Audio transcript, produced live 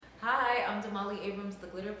Hi, I'm Damali Abrams, the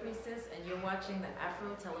Glitter Priestess, and you're watching the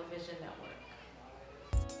Afro Television Network.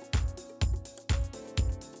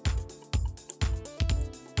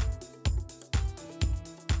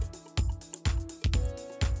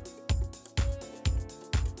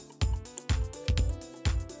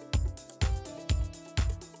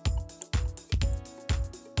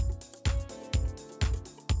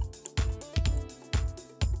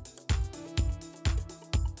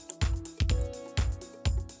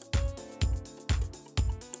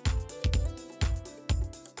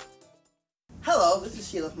 Hello, this is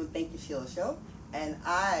Sheila from the Thank You Sheila Show, and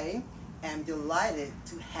I am delighted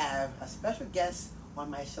to have a special guest on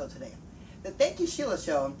my show today. The Thank You Sheila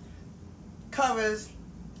Show covers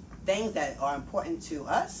things that are important to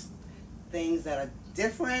us, things that are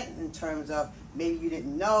different in terms of maybe you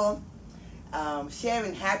didn't know,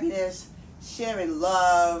 sharing happiness, sharing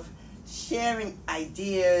love, sharing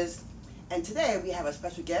ideas, and today we have a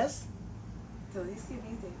special guest. Delicia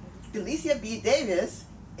B. Davis. Delicia B. Davis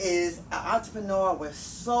is an entrepreneur with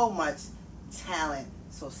so much talent,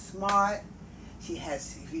 so smart.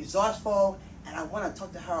 She's resourceful, and I want to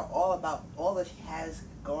talk to her all about all that she has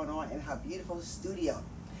going on in her beautiful studio.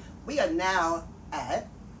 We are now at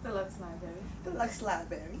The Luxe Library. the Luxe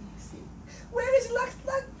Library. See, where is the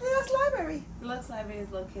Luxe Library? The Luxe Library is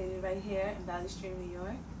located right here in Valley Stream, New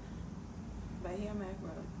York. Right here on Merrick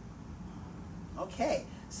Road. Okay,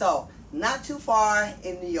 so not too far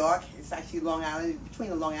in New York. It's actually Long Island, between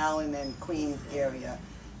the Long Island and Queens area.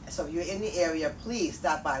 So if you're in the area, please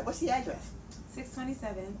stop by. What's the address?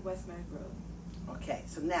 627 West Merrick Road. Okay,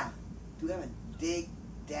 so now we're gonna dig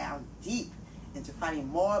down deep into finding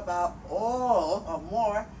more about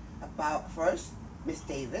first Miss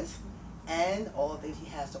Davis and all the things she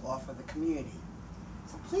has to offer the community.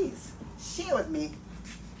 So please share with me.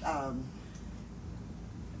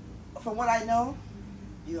 From what I know,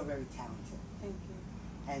 you are very talented Thank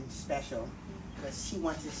you. and special because she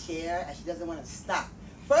wants to share and she doesn't want to stop.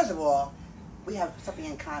 First of all, we have something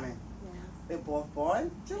in common. Yes. We're both born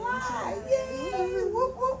July. July. Yay!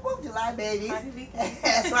 Whoop, whoop, whoop. July babies. Party weekend.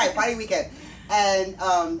 That's right, party weekend. And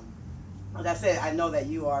like I said, I know that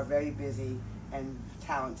you are very busy and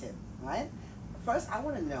talented, right? First, I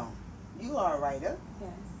want to know, you are a writer, Yes,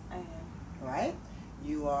 I am. right?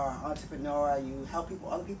 You are an entrepreneur. You help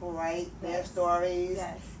other people write their Yes. stories.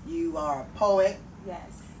 Yes. You are a poet,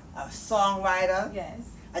 Yes. a songwriter, Yes.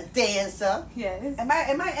 a dancer. Yes. Am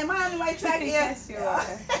I on the right track here? Yes, you are.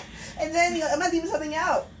 And then am I leaving something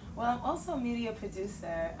out? Well, I'm also a media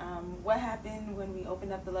producer. What happened when we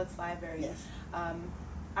opened up the Luxe Library? Yes.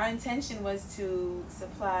 Our intention was to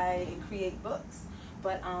supply and create books.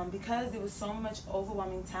 But because there was so much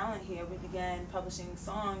overwhelming talent here, we began publishing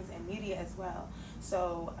songs and media as well.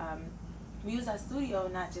 So we use our studio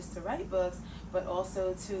not just to write books, but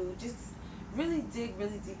also to just really dig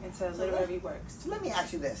really deep into literary works. So let me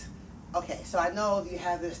ask you this. Okay, so I know you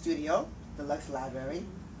have this studio, the Luxe Library,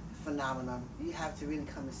 phenomenal. You have to really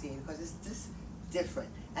come and see it because it's just different.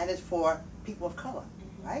 And it's for people of color,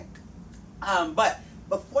 right? But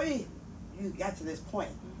before you got to this point,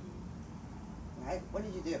 right? What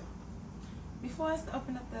did you do? Before I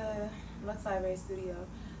opened up the Luxe Library studio,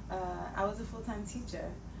 I was a full-time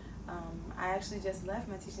teacher. I actually just left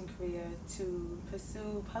my teaching career to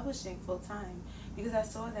pursue publishing full-time because I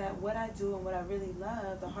saw that what I do and what I really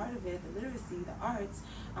love, the heart of it, the literacy, the arts,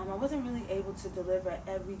 I wasn't really able to deliver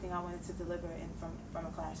everything I wanted to deliver from a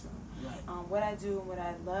classroom. Right. What I do and what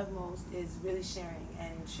I love most is really sharing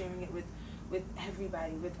and sharing it with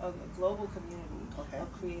everybody, with a global community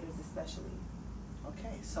of creators especially.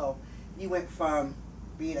 Okay, so you went from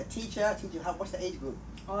being a teacher, what's the age group?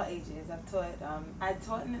 All ages. I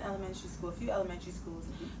taught in an elementary school, a few elementary schools,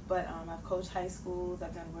 but I've coached high schools,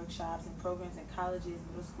 I've done workshops and programs in colleges,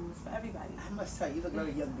 middle schools, for everybody. I must tell you, you look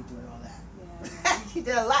very young to be doing all that. Yeah. She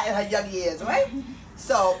did a lot in her young years, right?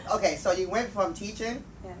 So you went from teaching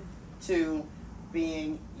Yes. to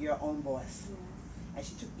being your own boss.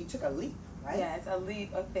 Yes. And you took a leap, right? Yeah, it's a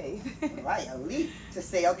leap of faith. Right, a leap to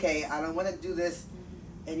say, okay, I don't want to do this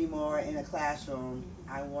anymore in a classroom.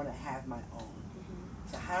 I want to have my own.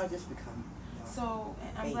 So how did this become? So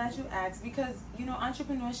I'm glad you asked because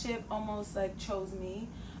entrepreneurship almost like chose me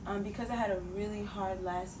because I had a really hard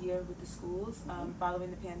last year with the schools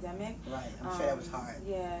following the pandemic. Right, I'm sure that was hard.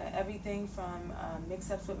 Yeah, everything from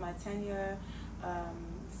mix-ups with my tenure,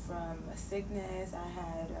 from a sickness. I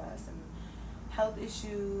had some health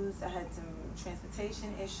issues. I had some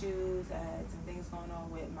transportation issues. I had some things going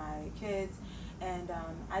on with my kids, and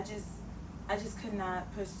I just could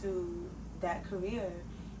not pursue that career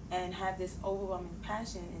and have this overwhelming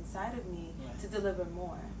passion inside of me to deliver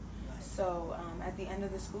more. So at the end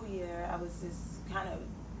of the school year, I was just kind of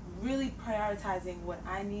really prioritizing what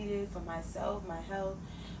I needed for myself, my health,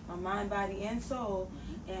 my mind, body, and soul.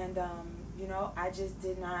 And you know, I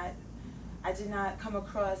did not come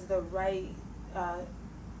across the right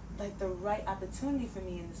the right opportunity for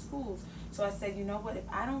me in the schools. So I said, you know what, if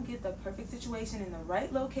I don't get the perfect situation in the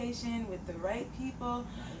right location with the right people,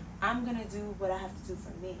 I'm gonna do what I have to do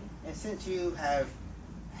for me. And since you have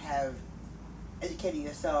educated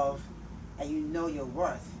yourself and you know your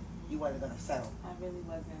worth, you wasn't gonna settle. I really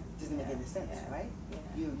wasn't. Doesn't make any sense, right?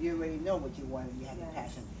 Yeah. You already know what you want and you have the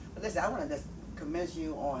passion. But listen, I want to just commend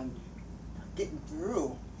you on getting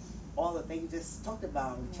through all the things you just talked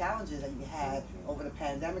about, the challenges that you had over the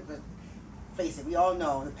pandemic. But face it, we all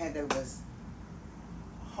know the pandemic was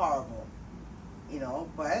horrible, you know,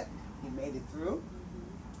 but you made it through.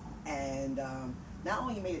 And not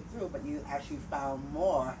only you made it through, but you actually found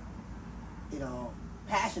more, you know,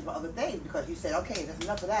 passion for other things, because you said, okay, that's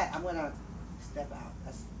enough of that, I'm going to step out.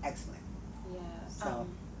 That's excellent. Yeah. So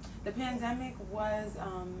the pandemic was,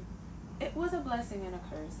 it was a blessing and a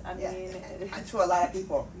curse. I mean, to a lot of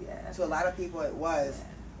people. Yeah. To a lot of people it was.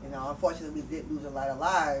 Yeah. You know, unfortunately we did lose a lot of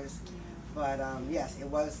lives. Yeah. But yes, it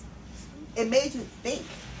was. It made you think.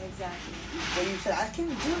 Exactly. When you said, I can't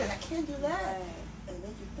do this, I can't do that. Right. And it made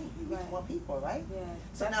you think. You reach more people, right? Yeah.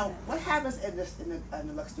 So definitely. now, what happens in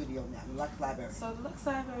the Luxe studio now, the Luxe Library? So the Luxe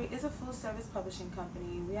Library is a full-service publishing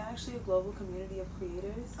company. We are actually a global community of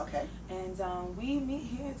creators. Okay. And we meet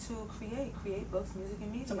here to create books, music,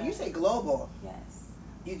 and media. So when you say global, yes,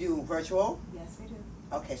 you do virtual? yes, we do.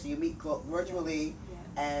 Okay, so you meet virtually,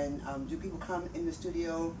 Yes. and do people come in the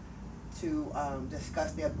studio to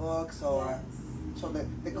discuss their books, or Yes. so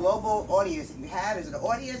the global audience that you have, is it an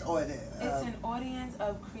audience or is it? It's an audience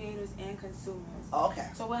of creators and consumers. Oh, okay.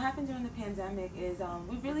 So what happened during the pandemic is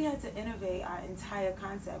we really had to innovate our entire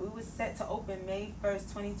concept. We were set to open May 1st,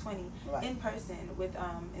 2020 Right. in person with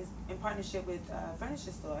in partnership with a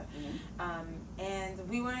furniture store. And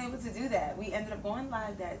we weren't able to do that. We ended up going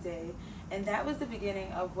live that day, and that was the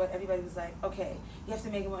beginning of what everybody was like, okay, you have to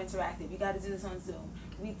make it more interactive. You got to do this on Zoom.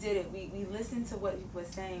 We did it. We listened to what people were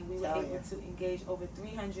saying. We were able to engage over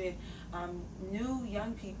 300 new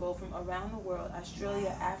young people from around the world: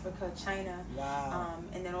 Australia, Africa, China,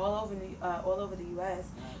 and then all over the U.S.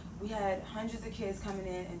 We had hundreds of kids coming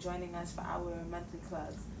in and joining us for our monthly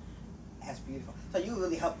clubs. That's beautiful. So you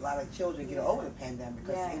really helped a lot of children get over the pandemic,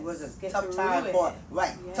 because it was a Get tough through time it. for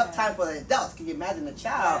Yeah. tough time for the adults. Can you imagine a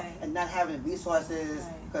child Right. and not having resources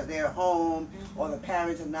because they're home, or the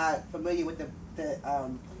parents are not familiar with the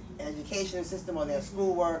education system or their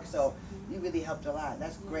schoolwork? So you really helped a lot.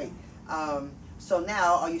 That's great. So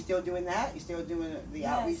now, are you still doing that? You still doing the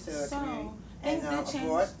outreach to the community and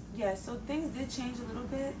abroad? Yes, so things did change a little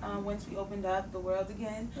bit once we opened up the world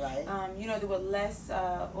again. Right. You know, there were less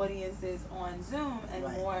audiences on Zoom, and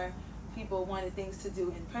more people wanted things to do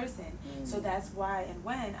in person. So that's why and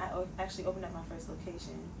when I actually opened up my first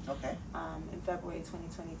location. Okay. In February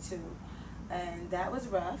 2022. And that was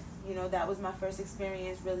rough. You know, that was my first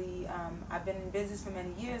experience really. I've been in business for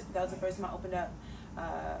many years, but that was the first time I opened up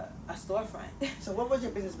a storefront. So what was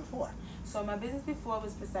your business before? So my business before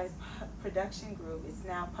was Precise Production Group. It's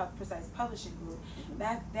now Precise Publishing Group.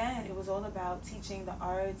 Back then, it was all about teaching the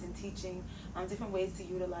arts and teaching different ways to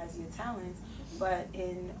utilize your talents. But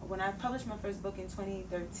when I published my first book in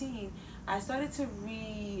 2013, I started to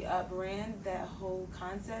rebrand that whole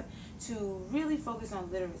concept to really focus on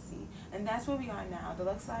literacy. And that's where we are now. The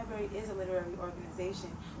Luxe Library is a literary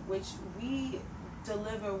organization, which we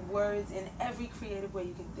deliver words in every creative way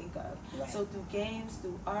you can think of. So through games,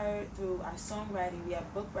 through art, through our songwriting, we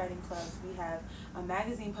have book writing clubs, we have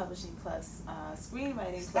magazine publishing clubs,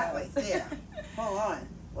 screenwriting Stop clubs. right there. Hold on.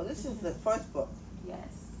 Well, this is the first book Yes.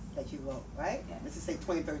 that you wrote, right? Yes. This is say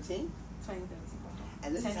 2013. 2013.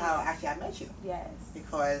 And this is 10 how years. actually I met you. Yes.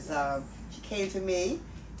 Because she came to me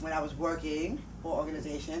when I was working for an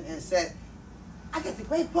organization and said, I got the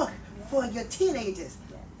great book for your teenagers.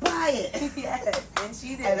 Buy it. Yes, and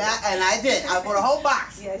she did. And I did. I bought a whole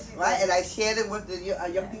box. Yes, she right? did. And I shared it with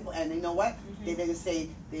the young people. And you know what? They didn't say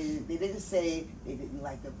they didn't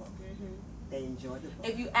like the book. They enjoyed the book.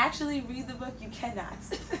 If you actually read the book, you cannot.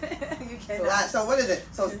 You cannot. So what is it?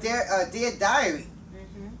 So it's Dear Diary.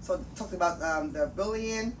 So it talks about the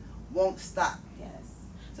bullying won't stop. Yes.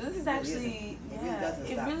 So this is actually,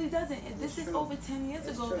 It really doesn't. This is over 10 years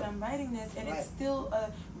ago that I'm writing this, and it's still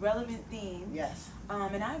a relevant theme. Yes.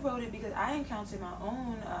 And I wrote it because I encountered my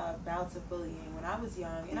own bouts of bullying when I was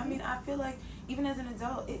young. And I mean, I feel like even as an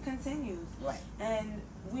adult, it continues. Right. And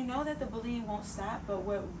we know that the bullying won't stop, but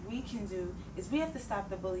what we can do is we have to stop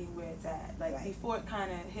the bullying where it's at, like before it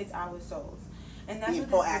kind of hits our souls. And that's Being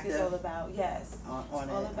what this proactive book is all about. Yes. On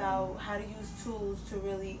it's all about how to use tools to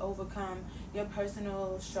really overcome your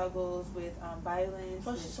personal struggles with violence.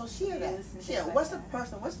 So share that. Share. What's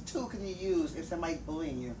the tool can you use if somebody's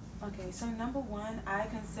bullying you? Okay, so number one, I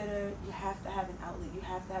consider you have to have an outlet. You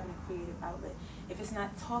have to have a creative outlet. If it's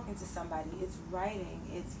not talking to somebody, it's writing.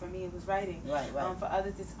 For me, it was writing. Right. For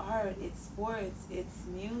others, it's art, it's sports, it's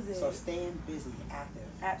music. So staying busy, active.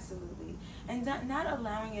 Absolutely. And not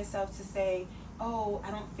allowing yourself to say, oh, I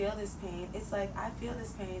don't feel this pain. It's like, I feel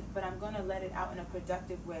this pain, but I'm going to let it out in a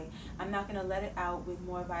productive way. I'm not going to let it out with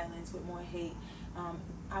more violence, with more hate.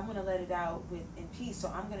 I'm going to let it out in peace. So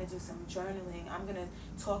I'm going to do some journaling. I'm going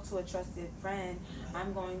to talk to a trusted friend.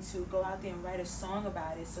 I'm going to go out there and write a song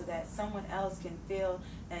about it so that someone else can feel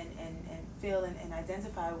and feel and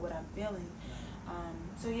identify what I'm feeling.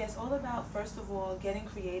 So yeah, it's all about, first of all, getting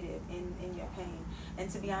creative in your pain. And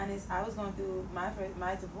to be honest, I was going through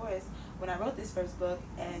my divorce when I wrote this first book,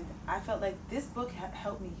 and I felt like this book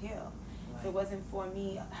helped me heal. If it wasn't for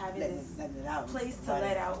me having this place to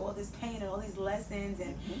let out all this pain and all these lessons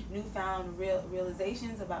and newfound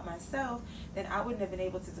realizations about myself, then I wouldn't have been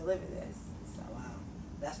able to deliver this. So. Wow,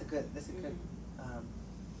 that's a good thing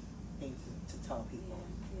to tell people.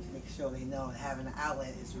 To make sure they know having an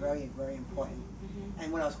outlet is very, very important.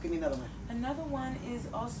 And what else? Give me another one. Another one is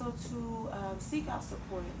also to seek out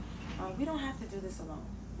support. We don't have to do this alone.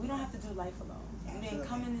 We don't have to do life alone. We didn't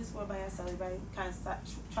come in this world by ourselves. Everybody kind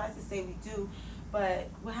of tries to say we do, but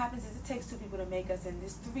what happens is it takes two people to make us, and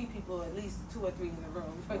there's three people, at least 2 or 3 in the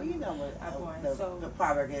room. Well, you know what the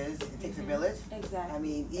proverb is: it takes a village. Exactly. I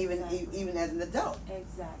mean, even as an adult.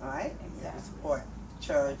 Exactly. All right. Exactly. You have to support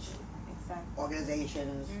church, exactly,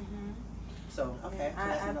 organizations. So, okay, so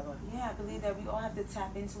that's another one. Yeah, I believe that we all have to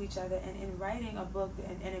tap into each other, and in writing a book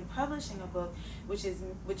and in publishing a book, which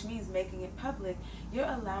means making it public, you're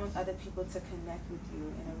allowing other people to connect with you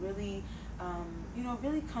in a really,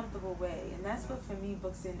 really comfortable way. And that's what, for me,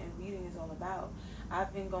 books and reading is all about.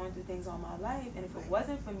 I've been going through things all my life, and if it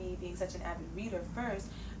wasn't for me being such an avid reader first,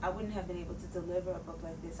 I wouldn't have been able to deliver a book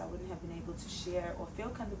like this. I wouldn't have been able to share or feel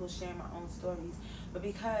comfortable sharing my own stories. But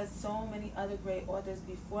because so many other great authors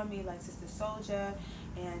before me, like Sister Soldier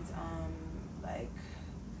and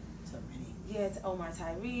so many. Yeah, it's Omar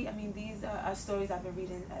Tyree. I mean, these are stories I've been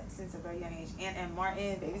reading since a very young age. And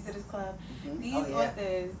Martin, Babysitter's Club. These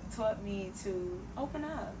authors taught me to open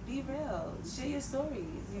up, be real, share your stories.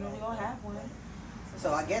 We all have one.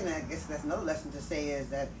 So again, I guess that's another lesson to say is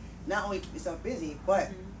that not only keep yourself busy, but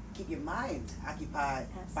keep your mind occupied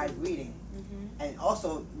by reading. And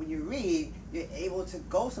also, when you read, you're able to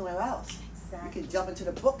go somewhere else. Exactly. You can jump into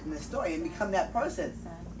the book and the story and become that person.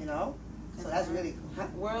 So that's really cool.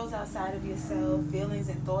 Worlds outside of yourself, feelings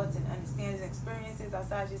and thoughts and understandings and experiences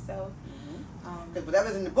outside yourself. Because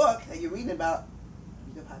whatever's in the book that you're reading about,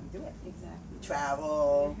 you can probably do it. Exactly.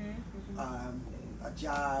 Travel, a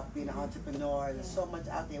job, being an entrepreneur. There's so much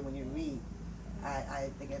out there when you read. I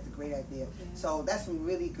think that's a great idea. So that's some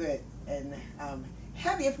really good and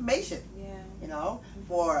heavy information.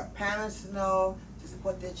 For parents to know, to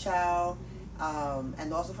support their child,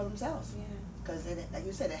 and also for themselves. Because like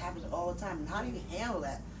you said, it happens all the time. And how do you handle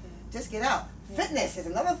that? Just get out. Fitness is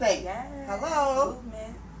another thing. Hello.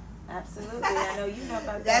 Movement. Absolutely. I know you know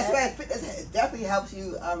about that. That's right. Fitness definitely helps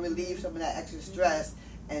you relieve some of that extra stress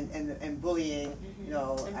and bullying.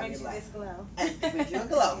 And brings you this glow. And brings you a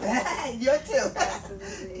glow. You too.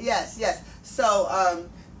 Absolutely. Yes. So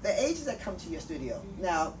the ages that come to your studio.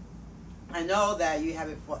 Now, I know that you have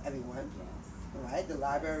it for everyone. Right, the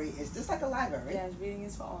library is just like a library. Yes, reading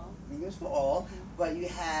is for all. Reading is for all, but you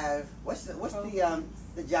have what's the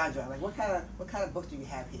genre? Like what kind of books do you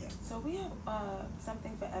have here? So we have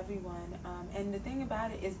something for everyone, and the thing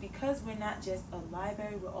about it is because we're not just a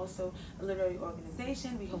library, we're also a literary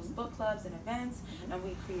organization. We host book clubs and events, and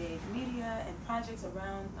we create media and projects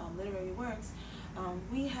around literary works.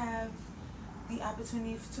 We have the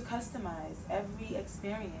opportunity to customize every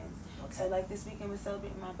experience. So like this weekend we're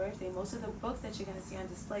celebrating my birthday. Most of the books that you're going to see on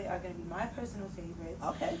display are going to be my personal favorites.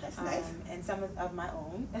 Okay, that's nice. And some of my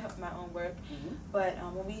own work. But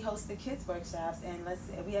when we host the kids workshops and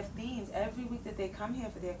we have themes every week that they come here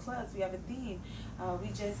for their clubs. We have a theme. We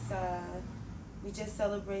just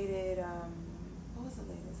celebrated. What was the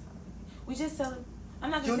latest holiday?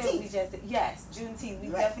 I'm not going to say what we just did. Yes, Juneteenth. We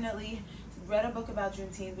definitely read a book about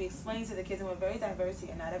Juneteenth. We explained to the kids, and we're very diverse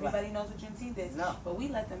here. Not everybody knows what Juneteenth is, but we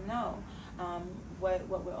let them know what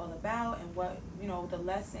we're all about and what, you know, the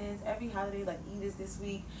lessons. Every holiday, like Eid is this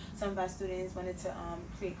week. Some of our students wanted to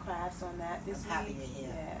create crafts on that this week. I'm happy you're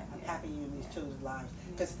here. Yeah, I'm happy you're in these children's lives.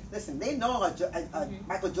 Because, listen, they know a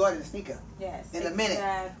Michael Jordan sneaker in a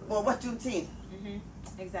minute. Well, what's Juneteenth?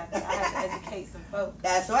 Exactly. I have to educate some folks.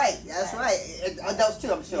 That's right. That's right. Adults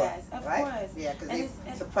too, I'm sure. Yes, of course. Yeah, because they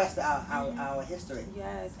suppressed our history.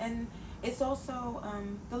 Yes, and it's also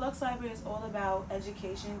the Luxe Library is all about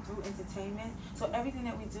education through entertainment. So everything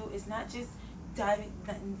that we do is not just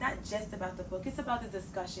about the book. It's about the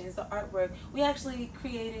discussions, the artwork. We actually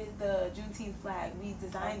created the Juneteenth flag. We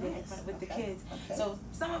designed it in front with the kids. So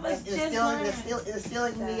some of us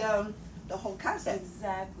instilling the whole concept.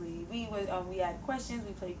 Exactly. We had questions.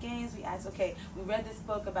 We played games. We asked. Okay, we read this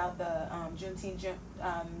book about the Juneteenth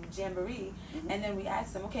jamboree, and then we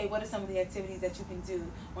asked them, okay, what are some of the activities that you can do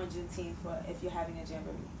on Juneteenth if you're having a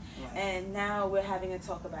jamboree? Right. And now we're having a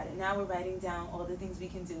talk about it. Now we're writing down all the things we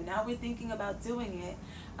can do. Now we're thinking about doing it.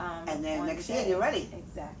 And then next year you're ready.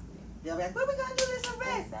 Exactly. They'll be like, "What are we gonna do this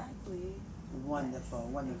event?" Exactly. Wonderful,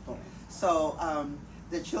 wonderful. So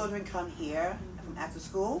the children come here from after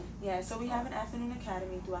school? Yeah, so we have an afternoon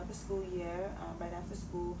academy throughout the school year, right after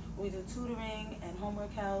school. We do tutoring and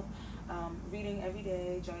homework help, reading every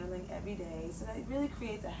day, journaling every day. So that it really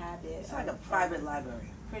creates a habit. It's like a private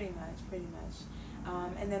library. Pretty much.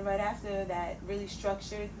 And then right after that really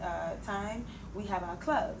structured time, we have our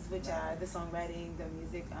clubs, which are the songwriting, the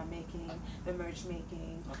music making, the merch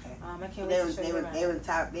making. Okay. I can't wait to show you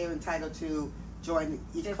around. They're entitled to join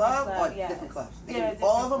each club or different clubs?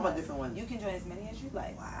 All of them or different ones? You can join as many as you'd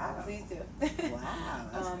like. Wow. Please do. Wow,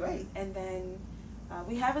 that's great. And then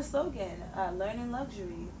we have a slogan, learn in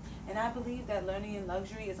luxury. And I believe that learning in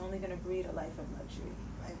luxury is only going to breed a life of luxury.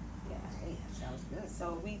 Right. Yeah. Hey, that sounds good.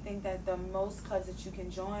 So we think that the most clubs that you can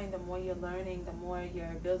join, the more you're learning, the more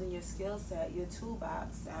you're building your skill set, your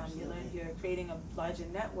toolbox. You're creating a larger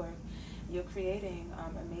network. You're creating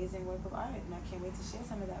amazing work of art, and I can't wait to share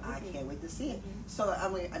some of that with you. I can't wait to see it. So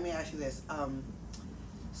let me ask you this.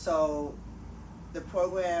 So the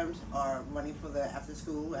programs are running for the after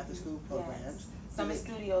school programs. Yes. Summer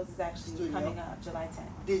Studios is actually coming up July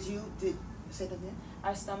 10th. Did say that again?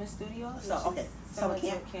 Our Summer Studios. Summer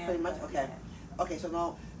camp, pretty much. Okay. Yeah. Okay.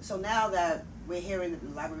 So now that we're hearing that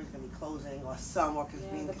the library is going to be closing or some or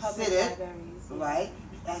being the considered, libraries, right?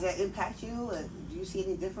 Does that impact you? Do you see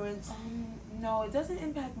any difference? No, it doesn't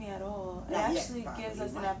impact me at all. It actually gives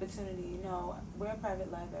us an opportunity. No, we're a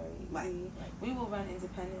private library. Right. We will run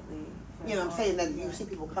independently. You know what I'm saying? That you see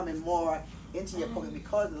people coming more into your program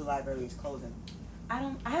because the library is closing.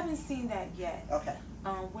 I haven't seen that yet. Okay.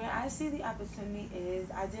 Where I see the opportunity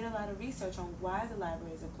is, I did a lot of research on why the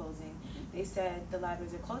libraries are closing. They said the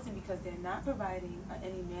libraries are closing because they're not providing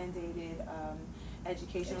any mandated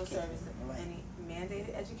educational services, any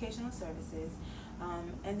mandated educational services,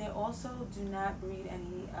 and they also do not breed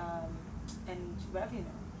any revenue.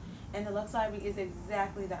 And the Luxe Library is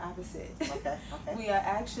exactly the opposite. Okay. We are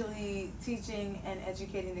actually teaching and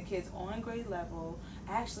educating the kids on grade level.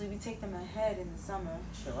 Actually, we take them ahead in the summer.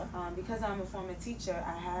 Sure. Because I'm a former teacher,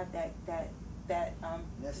 I have that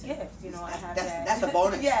gift. You know, I have that. That's a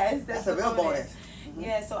bonus. Yes, that's a real bonus. Mm-hmm.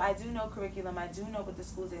 Yeah, so I do know curriculum. I do know what the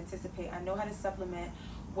schools anticipate. I know how to supplement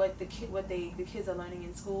what the kids are learning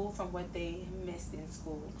in school from what they missed in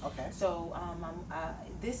school. Okay. So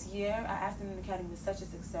this year, our afternoon academy was such a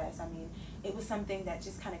success. I mean, it was something that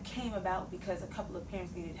just kind of came about because a couple of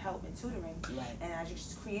parents needed help in tutoring, right. And I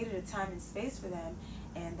just created a time and space for them,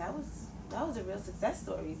 and that was a real success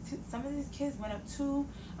story. Some of these kids went up 2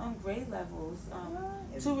 grade levels,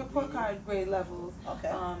 2 report card grade levels,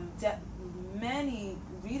 many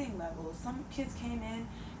reading levels. Some kids came in,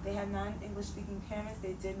 they have non-English speaking parents,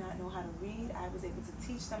 they did not know how to read. I was able to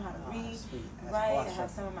teach them how to read, right? Awesome. I have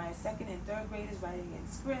some of my 2nd and 3rd graders writing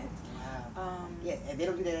in script. Wow. And they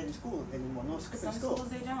don't do that in school anymore, no script in school. Some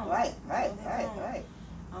schools they don't. Right.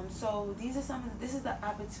 So this is the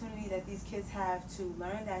opportunity that these kids have to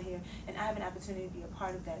learn that here, and I have an opportunity to be a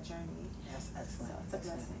part of that journey. That's excellent. So it's a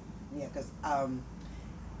blessing. Yeah, because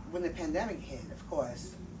when the pandemic hit, of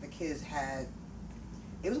course, the kids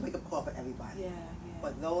it was a wake-up call for everybody. Yeah.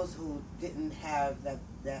 But those who didn't have that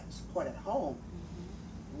support at home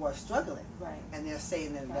were struggling. Right. And they're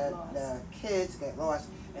saying that the kids get lost,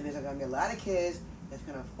 and there's going to be a lot of kids that's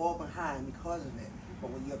going to fall behind because of it.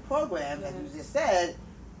 But with your program, as you just said,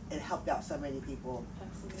 it helped out so many people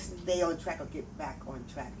stay on track or get back on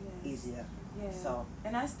track easier. Yeah. So,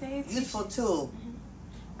 and I stayed useful tool.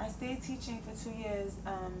 I stayed teaching for 2 years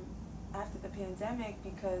after the pandemic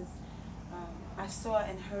because I saw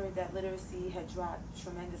and heard that literacy had dropped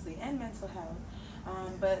tremendously, and mental health.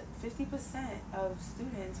 But 50% of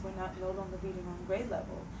students were no longer reading on grade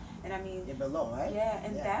level. And I mean, They're below, right? Yeah,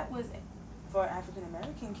 and that was, for African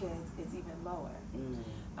American kids, it's even lower.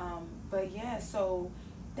 But yeah, so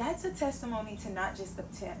that's a testimony to not just the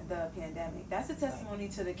pandemic. That's a testimony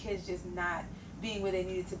to the kids just not being where they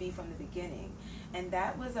needed to be from the beginning. And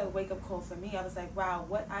that was a wake-up call for me. I was like, wow,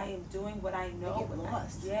 what I am doing, what I know,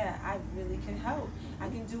 I really can help. I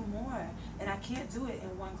can do more. And I can't do it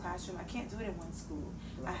in one classroom. I can't do it in one school.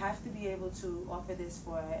 I have to be able to offer this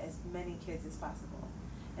for as many kids as possible.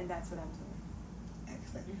 And that's what I'm doing.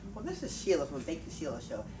 Excellent. Well, this is Sheila from the Thank You Sheila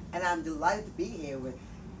Show. And I'm delighted to be here with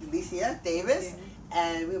Delicia Davis.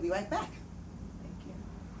 And we'll be right back. Thank you.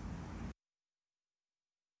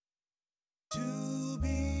 To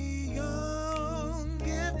be young,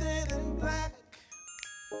 gifted and black.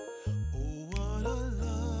 Oh, what a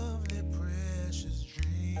lovely, precious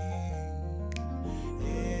dream.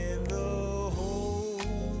 In the whole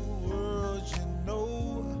world, you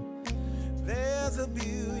know, there's a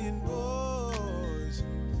billion boys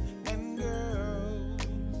and girls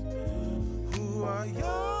who are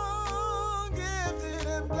young, gifted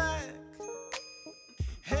and black.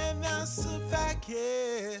 And that's a fact,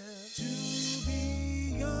 yeah. To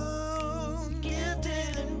be young,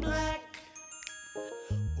 gifted and black.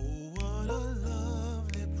 Oh, what a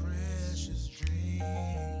lovely, precious dream.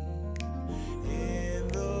 In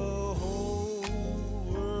the whole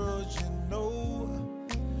world, you know,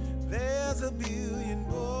 there's a billion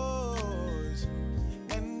boys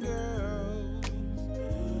and girls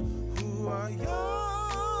who are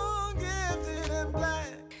young, gifted and black.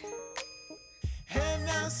 And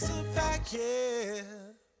that's a fact, yeah.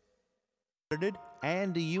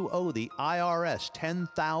 And do you owe the IRS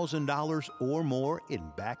 $10,000 or more in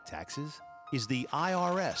back taxes? Is the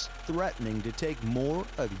IRS threatening to take more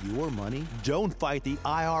of your money? Don't fight the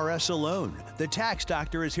IRS alone. The Tax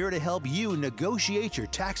Doctor is here to help you negotiate your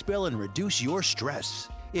tax bill and reduce your stress.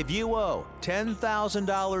 If you owe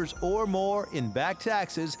 $10,000 or more in back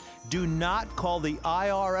taxes, do not call the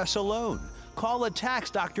IRS alone. Call a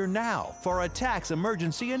tax doctor now for a tax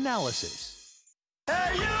emergency analysis.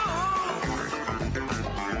 Hey, you!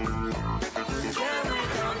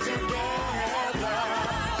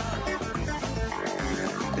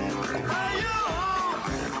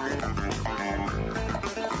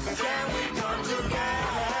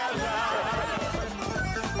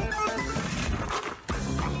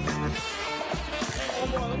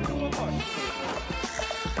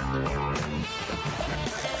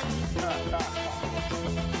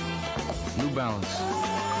 New Balance.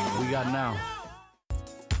 We got now.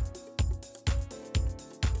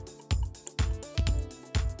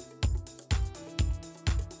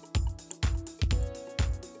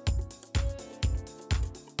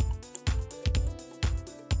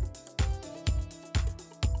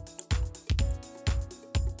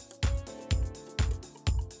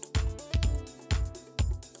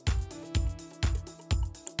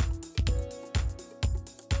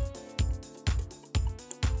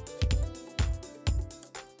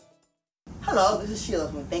 Hello, this is Sheila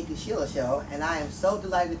from the Thank You Sheila Show, and I am so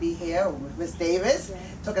delighted to be here with Miss Davis,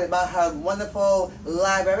 talking about her wonderful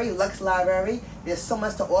library, Luxe Library. There's so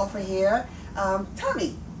much to offer here. Tell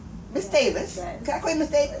me, Miss Davis, can I call you Miss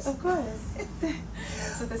Davis? Of course.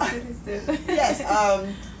 That's what the students do. Yes. How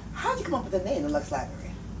did you come up with the name, the Luxe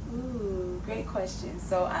Library? Ooh, great question.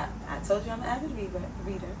 So I told you I'm an avid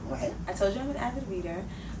reader. Right. I told you I'm an avid reader.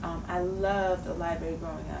 I loved the library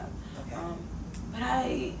growing up. Okay. But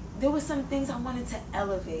there were some things I wanted to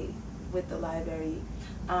elevate with the library.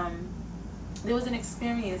 There was an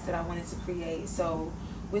experience that I wanted to create. So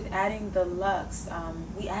with adding the luxe,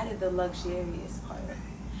 we added the luxurious part.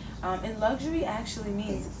 And luxury actually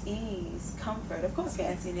means ease, comfort, of course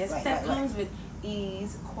fanciness, but that comes with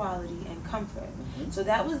ease, quality, and comfort. So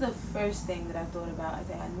that was the first thing that I thought about. I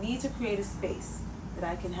said, I need to create a space that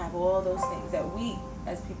I can have all those things that we,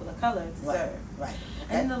 as people of color, deserve. Right.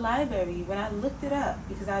 And in the library, when I looked it up,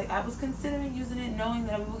 because I was considering using it, knowing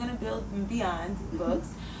that we were going to build beyond books,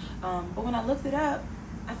 but when I looked it up,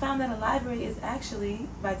 I found that a library is actually,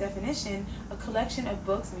 by definition, a collection of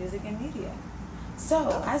books, music, and media.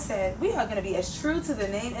 So I said, we are going to be as true to the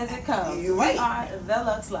name as it comes. You're right. We are the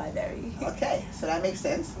Luxe Library. Okay, so that makes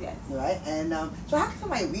sense. Yes. Right, and so how can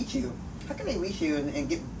somebody reach you? How can they reach you and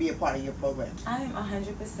be a part of your program? I am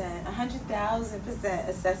 100%, 100,000%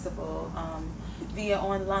 accessible via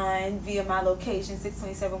online, via my location,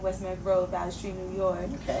 627 West Merrick Road, Valley Stream, New York.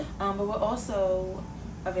 Okay. But we're also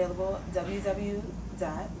available at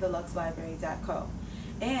www.theluxelibrary.co.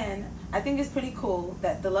 And I think it's pretty cool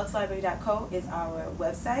that theluxelibrary.co is our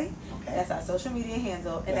website. Okay. That's our social media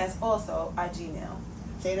handle, and that's also our Gmail.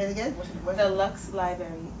 Say that again.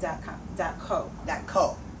 Theluxelibrary.co.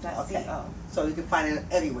 .co. Okay. .co. So you can find it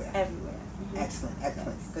everywhere. Everywhere. Excellent,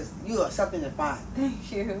 excellent. Because you are something to find.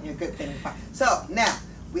 Thank you. You're a good thing to find. So now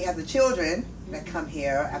we have the children that come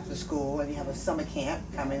here after school, and you have a summer camp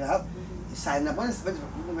coming up. You sign up. When is the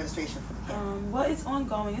registration for the camp? Well, it's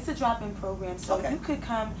ongoing. It's a drop-in program, so Okay. you could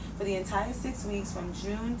come for the entire 6 weeks from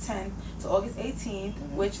June 10th to August 18th,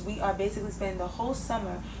 which we are basically spending the whole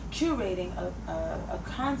summer curating a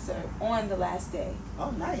concert on the last day.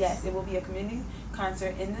 Oh, nice. Yes, it will be a community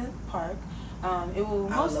concert in the park. It will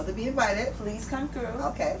I would love to be invited. Please come through.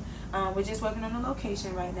 Okay. We're just working on a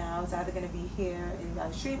location right now. It's either going to be here in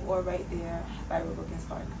Valley Street or right there by Republicans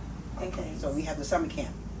Park. Okay. So we have the summer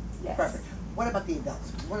camp. Yes. Perfect. What about the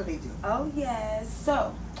adults? What do they do? Oh yes.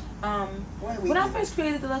 So, when I first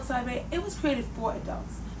created the Luxe Library, it was created for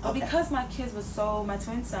adults. But because my kids were my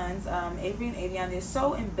twin sons, Avery and Avion, they're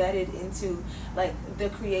so embedded into like the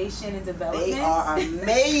creation and development. They are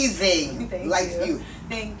amazing.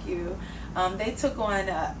 Thank you. They took on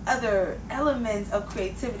other elements of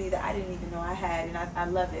creativity that I didn't even know I had, and I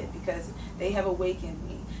love it because they have awakened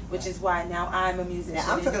me, which is why now I'm a musician.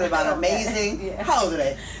 Now I'm talking about amazing. Yeah. How old are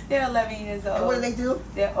they? They're 11 years old. And what do they do?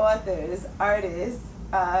 They're authors, artists,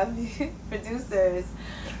 producers.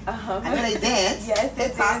 I know they dance. Yes, they're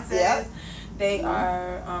dancers. Yeah. They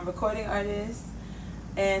are recording artists.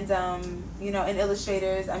 And and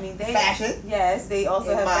illustrators. I mean, they fashion. Yes, they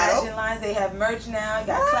also have model. fashion lines. They have merch now. You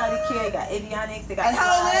got Cloudy Kid, you got Avionics, they got. And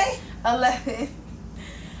how old are they?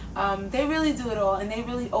 11. They really do it all, and they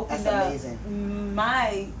really opened up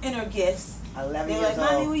my inner gifts. 11 they were years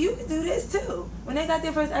like, Mommy, old. well, you can do this too. When they got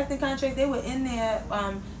their first acting contract, they were in there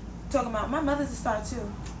talking about, my mother's a star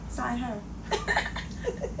too. Sign her.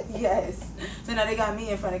 Yes. So now they got me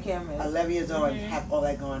in front of cameras. 11 years old and have all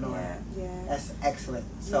that going on. Yeah. That's excellent.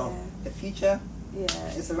 So the future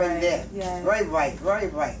is already there. Yes. Very bright, very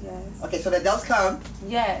bright. Yes. Okay, so the adults come.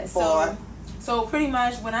 Yes. So pretty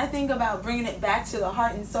much when I think about bringing it back to the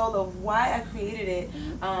heart and soul of why I created it,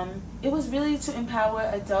 it was really to empower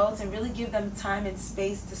adults and really give them time and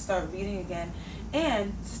space to start reading again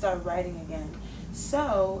and to start writing again.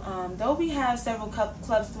 So, though we have several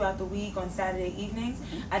clubs throughout the week on Saturday evenings,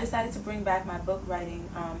 I decided to bring back my book writing,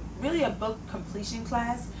 really a book completion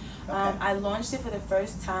class. I launched it for the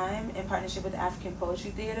first time in partnership with the African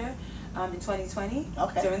Poetry Theater in 2020.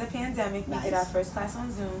 During the pandemic, we did our first class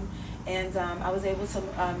on Zoom, and I was able to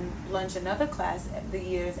launch another class the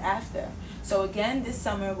years after. So again, this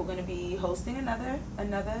summer we're going to be hosting another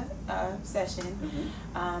session,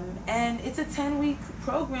 and it's a 10-week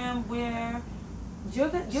program where you're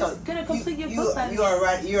gonna complete your book by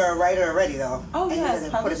You're a writer already, though. Oh, and yes.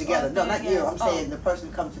 you're gonna put it together. No, not you. I'm saying the person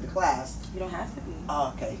who comes to the class. You don't have to be.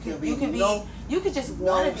 Oh, okay. You could just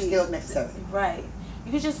want to be. No skills necessary. Right.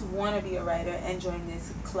 You could just want to be a writer and join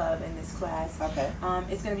this club and this class. Okay.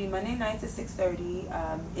 It's going to be Monday nights at 6:30.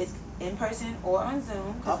 It's in person or on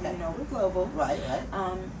Zoom because we're global. Right.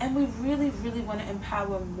 And we really, really want to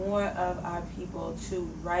empower more of our people to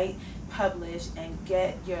write, publish, and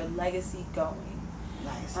get your legacy going.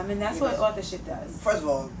 Nice. And that's what authorship does. First of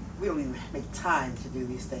all, we don't even make time to do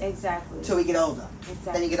these things. Exactly. Until we get older.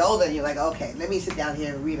 Exactly. Then you get older and you're like, okay, let me sit down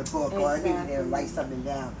here and read a book or let me sit there and write something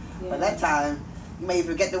down. Yeah. By that time, you may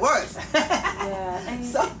forget the words. Yeah.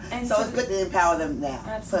 So it's good to empower them now.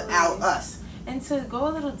 Absolutely. For us. And to go a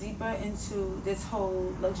little deeper into this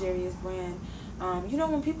whole luxurious brand,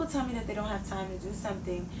 when people tell me that they don't have time to do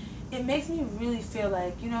something, it makes me really feel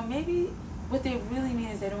like, maybe what they really mean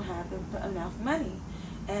is they don't have enough money.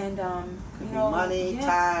 And, money,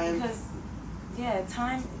 time. Because,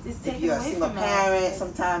 time is taken away from us. If you're a from single parent,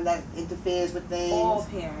 sometimes that interferes with things. All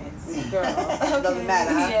parents, girl. It doesn't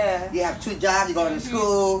matter, huh? Yeah. You have 2 jobs, you're going to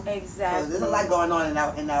school. Exactly. So there's a lot going on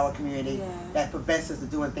in our community that prevents us from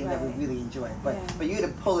doing things that we really enjoy. But for you to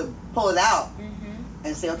pull it out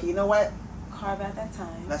and say, okay, you know what? Carve out that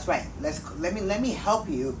time. That's right. Let me help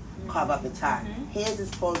you carve out the time. Here's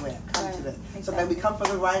this program. Come to this. Exactly. So then we come for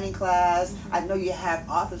the writing class. I know you have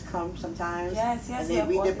authors come sometimes. Yes. And they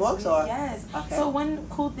read their books, or yes. Okay. So one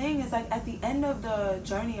cool thing is like at the end of the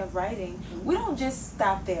journey of writing, we don't just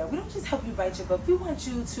stop there. We don't just help you write your book. We want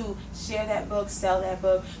you to share that book, sell that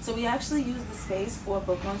book. So we actually use the space for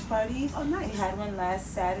book launch parties. Oh, nice. We had one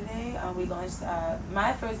last Saturday. We launched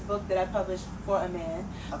my first book that I published for a man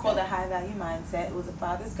called The High Value Mindset. It was a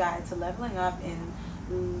father's guide to leveling up in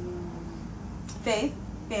faith,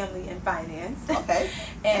 family and finance. Okay.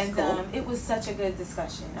 And That's cool. it was such a good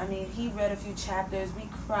discussion. I mean, he read a few chapters. We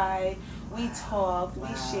cried. We talked. We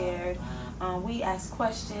shared. We asked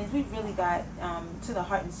questions. We really got to the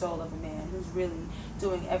heart and soul of a man who's really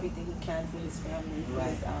doing everything he can for his family, for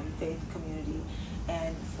his faith community,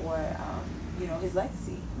 and for his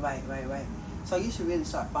legacy. Right. So you should really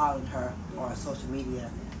start following her on social media.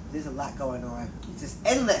 There's a lot going on. It's just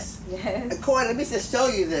endless. Yes. Corey, let me just show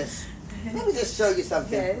you this. Let me just show you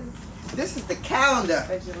something. Yes. This is the calendar.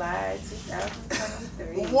 For July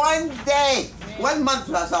 2023. 1 day. 1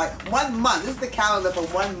 month, I'm sorry. 1 month. This is the calendar for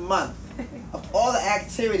 1 month of all the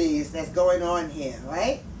activities that's going on here,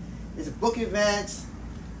 right? There's book events,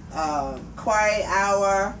 quiet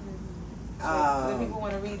hour, So people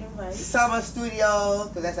want to read and write. summer studio,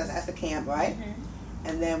 because that's the camp, right?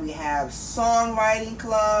 And then we have songwriting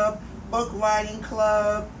club, book writing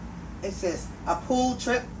club. It's just a pool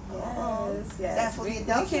trip. Yes. That's for the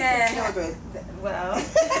adults we and can, for children. Well,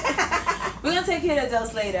 we're going to take care of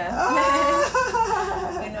adults later.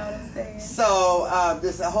 You know what I'm saying? So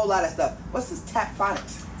there's a whole lot of stuff. What's this Tap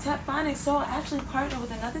Phonics? Tap Phonics. So I actually partnered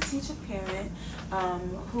with another teacher parent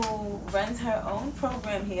who runs her own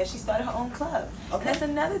program here. She started her own club. Okay. And that's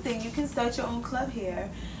another thing. You can start your own club here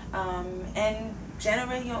and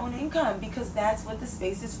generate your own income, because that's what the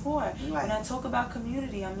space is for. Right. When I talk about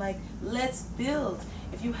community, I'm like, let's build.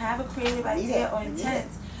 If you have a creative idea or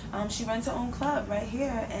intent, she runs her own club right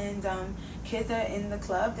here, and kids are in the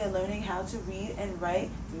club. They're learning how to read and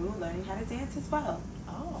write through learning how to dance as well.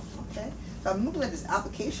 Oh, okay. So I'm looking at this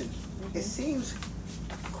application. It seems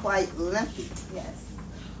quite lengthy. Yes.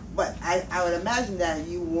 But I would imagine that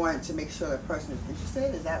you want to make sure the person is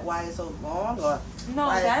interested. Is that why it's so long? Or no,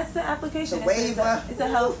 that's the application. The waiver? It's a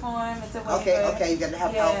health form. It's a waiver. Okay. You got to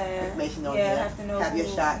have health information on there. Yeah, have to know have who your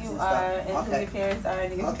shots you and are stuff. and who your parents are,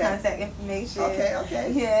 and your contact information.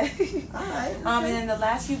 Okay. Yeah. All right. And then the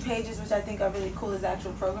last few pages, which I think are really cool, is the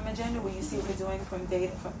actual program agenda, where you see what we're doing from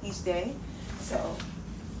each day. So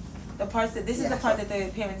the parts that the part that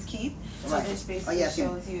the parents keep. So this basically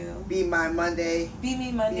shows you. Be My Monday. Be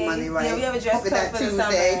Me Monday. Right. Yeah, we have a dress code for Tuesday,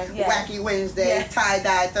 the summer. Yeah. Wacky Wednesday,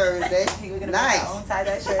 tie-dye Thursday. We're gonna nice. make our own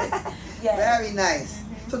tie-dye shirts. Yeah. Very nice.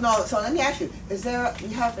 So let me ask you: do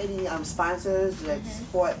you have any sponsors that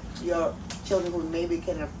support your children who maybe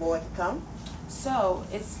can afford to come? So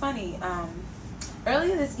it's funny.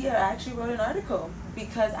 Earlier this year, I actually wrote an article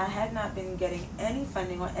because I had not been getting any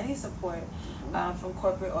funding or any support from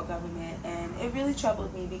corporate or government, and it really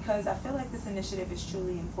troubled me because I feel like this initiative is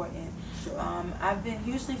truly important. Sure. I've been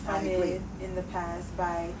hugely funded in the past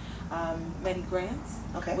by many grants,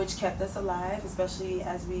 which kept us alive, especially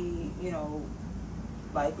as we,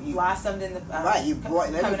 blossomed in the you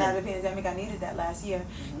brought coming out of the pandemic. I needed that last year.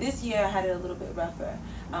 This year I had it a little bit rougher.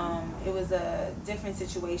 It was a different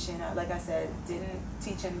situation. Like I said, didn't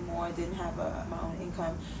teach anymore, didn't have my own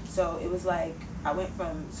income. So it was like I went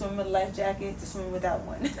from swimming with a life jacket to swimming without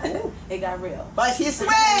one. It got real. But he swam!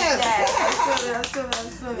 I'm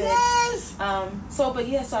swimming. Yes! So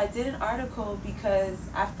I did an article because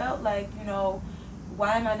I felt like,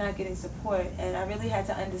 why am I not getting support? And I really had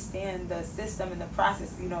to understand the system and the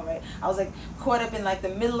process, right? I was like caught up in like the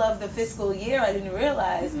middle of the fiscal year. I didn't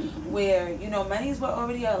realize where, monies were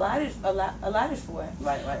already allotted for.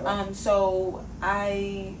 Right. So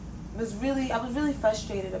I was really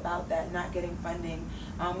frustrated about that, not getting funding.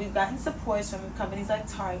 We've gotten supports from companies like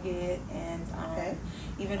Target and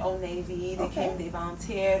even Old Navy. They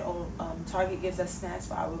volunteered. Target gives us snacks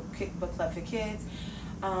for our book club for kids.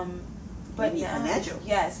 But now, financial.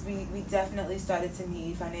 Yes, we definitely started to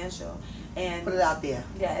need financial. And put it out there.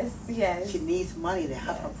 Yes. She needs money to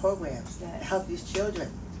help her programs, to help these children.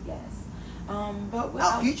 Yes.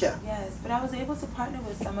 Our future. Yes, but I was able to partner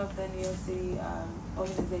with some of the New York City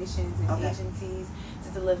organizations and agencies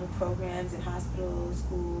to deliver programs in hospitals,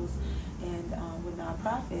 schools, and with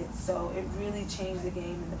nonprofits. So it really changed the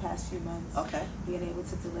game in the past few months. Being able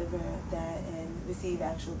to deliver that and receive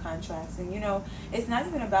actual contracts. And it's not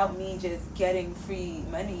even about me just getting free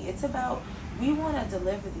money. It's about we want to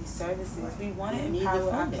deliver these services. We want to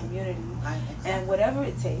empower our community. And whatever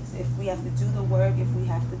it takes, if we have to do the work, if we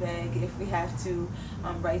have to beg, if we have to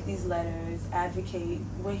write these letters, advocate,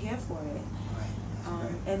 we're here for it.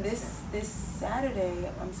 And this Saturday,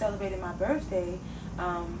 I'm celebrating my birthday.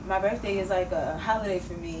 My birthday is like a holiday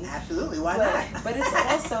for me. Absolutely, why not? But it's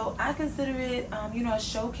also, I consider it, a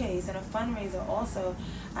showcase and a fundraiser also.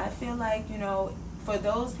 I feel like, for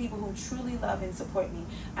those people who truly love and support me,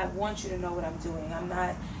 I want you to know what I'm doing. I'm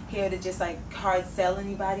not here to just hard sell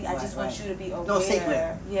anybody. I just want you to be aware. No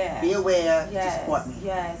secret. Yeah. Be aware to support me.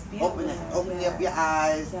 Yes. Open up your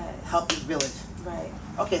eyes. Yes. Help this village. Right.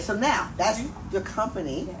 Okay, so now that's your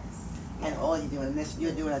company. Yes. And all you're doing this,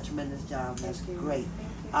 you're doing a tremendous job. That's Thank you. great.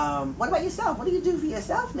 Thank you. What about yourself? What do you do for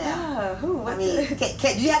yourself now? What I mean,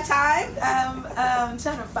 can do you have time? I'm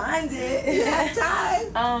trying to find it. You have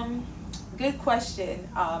time? Good question.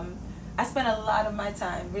 I spend a lot of my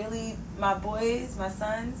time. Really, my boys, my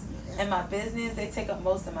sons, and my business, they take up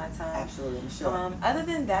most of my time. Absolutely, I'm sure. Other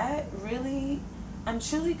than that, really, I'm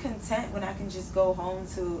truly content when I can just go home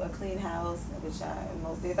to a clean house, which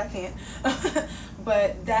most days I can't.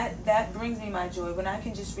 But that brings me my joy. When I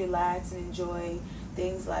can just relax and enjoy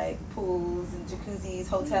things like pools and jacuzzis,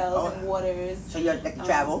 hotels and waters. So you like to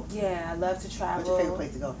travel? Yeah, I love to travel. What's your favorite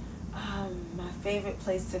place to go? My favorite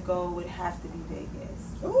place to go would have to be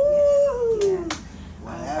Vegas. Ooh. Yeah.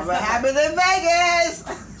 Whatever happens in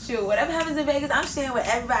Vegas. Shoot, whatever happens in Vegas, I'm staying with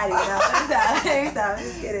everybody. You know? I'm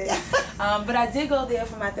just kidding. But I did go there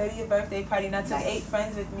for my 30th birthday party, and I took 8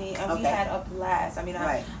 friends with me, and we had a blast. I mean,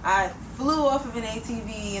 I flew off of an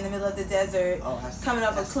ATV in the middle of the desert, coming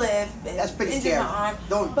up a cliff. And that's pretty injured scary. my arm.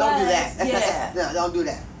 Don't do that. Yeah. Don't do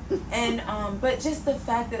that. And but just the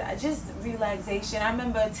fact that just relaxation. I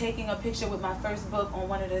remember taking a picture with my first book on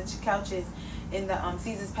one of the couches in the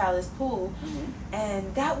Caesar's Palace pool,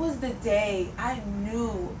 and that was the day I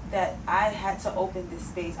knew that I had to open this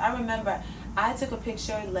space. I remember I took a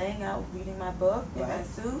picture laying out reading my book in my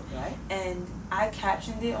suit, and I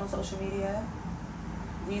captioned it on social media.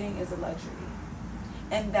 Reading is a luxury.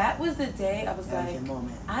 And that was the day I was like,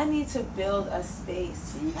 I need to build a space.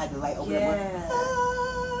 So you had to like open the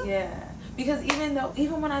book. Yeah. Because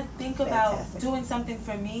even when I think about doing something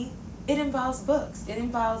for me, it involves books. It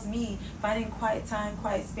involves me finding quiet time,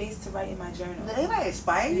 quiet space to write in my journal. Did anybody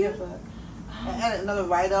inspire you? Read a book. And another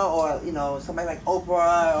writer, or somebody like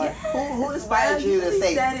Oprah, or who inspired you to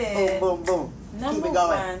say boom, boom, boom? Number Keep it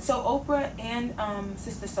going. one. So Oprah and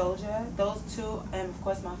Sister Soldier, those two, and of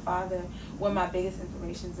course my father were my biggest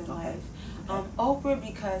inspirations in life. Oprah,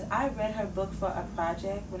 because I read her book for a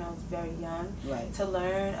project when I was very young, to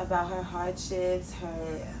learn about her hardships,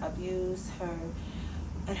 her abuse,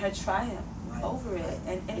 her triumph over it,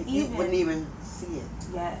 and you even wouldn't even see it.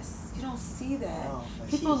 Yes, you don't see that. Oh,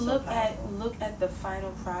 people look at the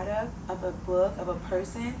final product of a book of a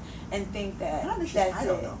person and think that that's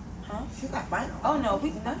it. Huh? She's not final. Oh no,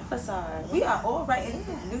 none of us are. We are all writing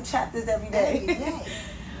new chapters every day.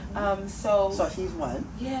 So she's one.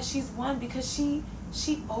 Yeah, she's one because she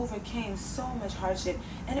overcame so much hardship,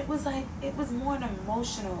 and it was more an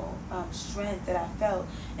emotional strength that I felt,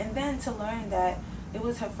 and then to learn that it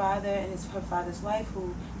was her father and her father's wife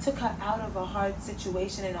who took her out of a hard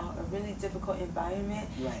situation in a really difficult environment,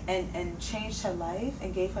 and changed her life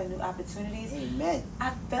and gave her new opportunities. Amen.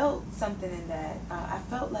 I felt something in that. I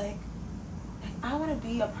felt like I want to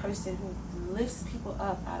be a person who lifts people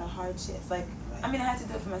up out of hardships. I mean, I had to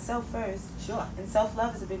do it for myself first. Sure. And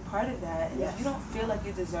self-love is a big part of that. And if you don't feel like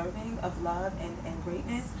you're deserving of love and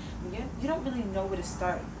greatness, you don't really know where to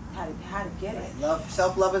start, how to get it.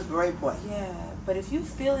 Self-love is very important. Yeah. But if you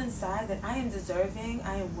feel inside that I am deserving,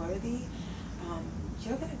 I am worthy,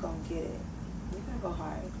 you're going to go and get it. You're going to go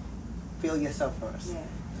hard. Feel yourself first. Yeah.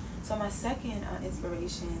 So my second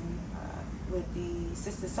inspiration would be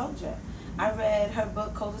Sister Soldier. I read her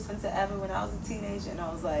book, Coldest Winter Ever, when I was a teenager, and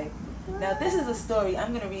I was like, now this is a story I'm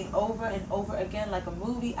going to read over and over again like a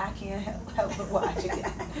movie. I can't help but watch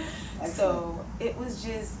again. So it was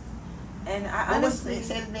just, and I honestly,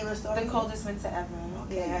 say the name of the story? The Coldest Winter Ever.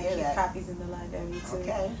 Okay, I keep copies in the library too.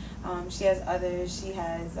 Okay. She has others. She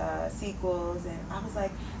has sequels, and I was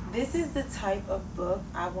like, this is the type of book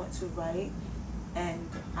I want to write, and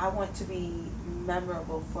I want to be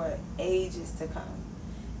memorable for ages to come.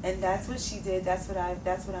 And that's what she did. That's what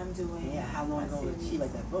I'm doing. Yeah. How long ago did she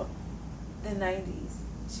write that book? The 90s.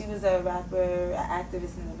 She was a rapper, an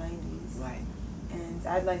activist in the 90s. Right. And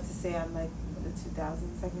I'd like to say I'm like the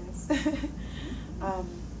 2000s, I guess.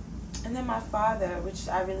 And then my father, which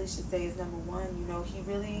I really should say is number one.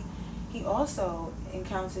 He also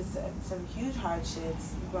encountered some huge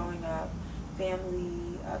hardships growing up,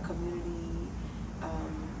 family, community.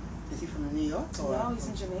 Is he from New York? No, he's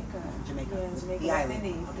from Jamaica. From Jamaica. Yeah, Jamaica, the West island.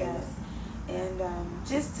 Indies, Okay, yes. And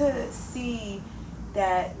just to see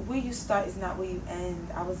that where you start is not where you end,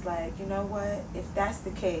 I was like, you know what? If that's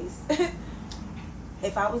the case,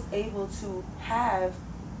 if I was able to have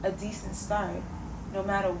a decent start, no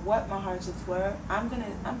matter what my hardships were, I'm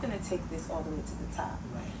gonna take this all the way to the top.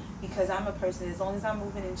 Right. Because I'm a person, as long as I'm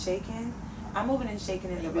moving and shaking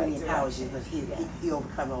in the right direction. Because he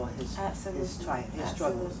overcome all his struggles.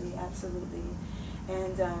 Absolutely.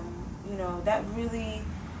 And that really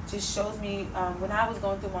just shows me when I was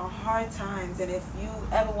going through my hard times. And if you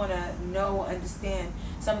ever want to know or understand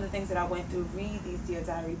some of the things that I went through, read these Dear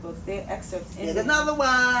Diary books. They're excerpts in There's another one.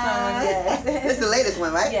 Yes. This is the latest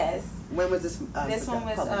one, right? Yes. When was this? This one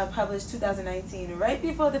was published 2019, right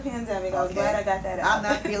before the pandemic. I was glad I got that out. I'm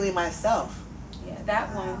not feeling myself. Yeah,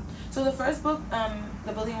 that one. So the first book,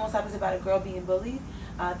 The Bully Won't Stop, is about a girl being bullied.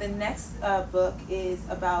 The next book is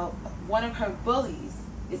about one of her bullies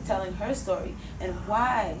is telling her story and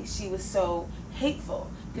why she was so hateful,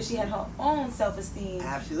 because she had her own self-esteem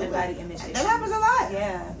and body image issues. That happens a lot.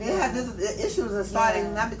 Yeah. They have the issues are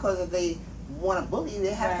starting not because of they want to bully.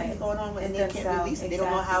 They have something going on and they can't release it. They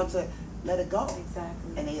don't know how to let it go.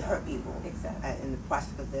 Exactly. And they hurt people. Exactly. In the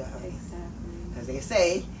process because they're hurting. Exactly. Because they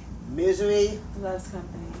say misery loves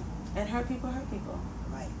company. And hurt people hurt people.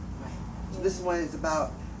 Right. So this one is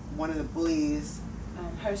about one of the bullies.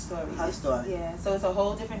 Her story. Her story. Yeah, so it's a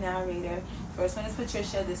whole different narrator. First one is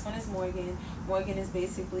Patricia. This one is Morgan. Morgan is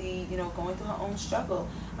basically, going through her own struggle.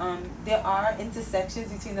 There are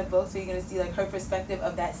intersections between the books where you're going to see like her perspective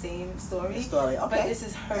of that same story. Okay. But this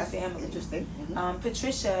is her family. Interesting. Mm-hmm.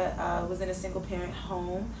 Patricia was in a single parent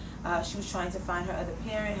home. She was trying to find her other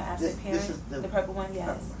parent, her absent parent. This is the purple one, yes.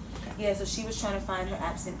 Purple. Yeah, so she was trying to find her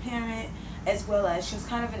absent parent, as well as she was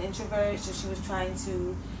kind of an introvert, so she was trying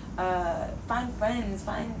to find friends,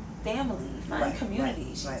 find family, find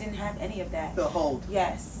community. She didn't have any of that. The hold.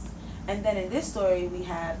 Yes. And then in this story, we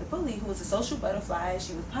have the bully, who was a social butterfly.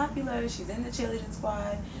 She was popular. She's in the cheerleading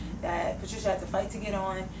squad that Patricia had to fight to get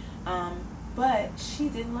on. But she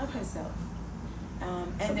didn't love herself.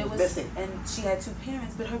 And she had two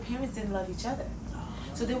parents, but her parents didn't love each other.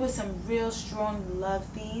 So there was some real strong love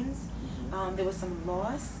themes. There was some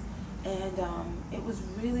loss. And it's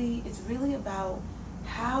really about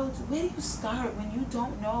where do you start when you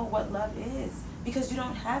don't know what love is? Because you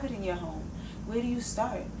don't have it in your home. Where do you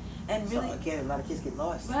start? And really, so again, a lot of kids get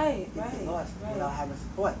lost. Right. Get lost without having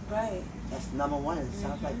support. Right. That's number one. It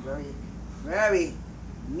sounds like very, very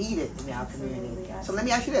needed in our community. Absolutely. So let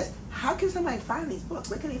me ask you this. How can somebody find these books?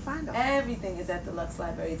 Where can they find them? Everything is at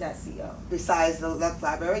theluxelibrary.co. Besides the Lux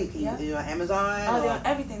Library, you're on Amazon?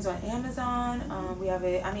 Everything's on Amazon. We have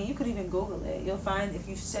it. I mean, you could even Google it. You'll find, if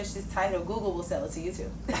you search this title, Google will sell it to you too.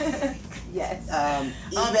 Yes.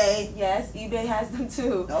 eBay? Yes, eBay has them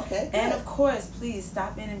too. Okay. And of course, please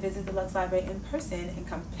stop in and visit the Lux Library in person and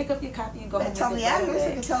come pick up your copy and go home with it. Tell them the address.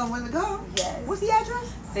 You can tell them where to go. Yes. What's the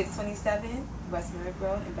address? 627 West Merrick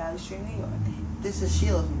Road in Valley Stream, New York. This is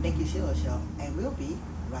Sheila from Thank You Sheila Show, and we'll be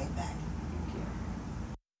right back. Thank you.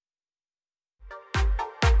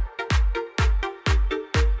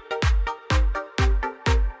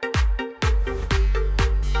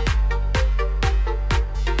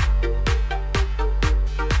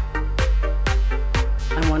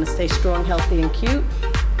 I want to stay strong, healthy, and cute,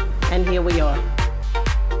 and here we are.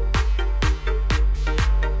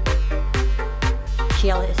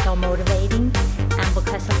 Sheila is so motivating, and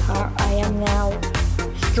because of her, I am now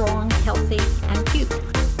strong, healthy, and cute.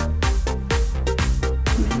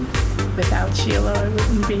 Without Sheila, I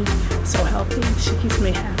wouldn't be so healthy. She keeps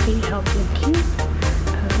me happy, healthy, and cute. I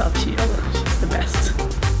love Sheila. She's the best.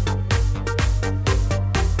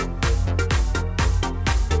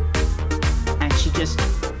 And she just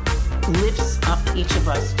lifts up each of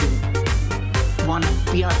us to want to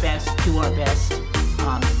be our best, do our best,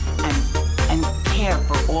 and care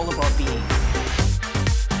for all of our being.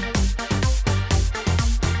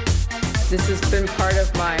 This has been part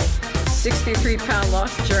of my 63-pound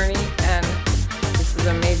loss journey, and this is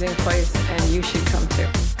an amazing place, and you should come too.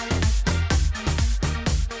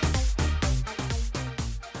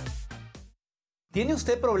 ¿Tiene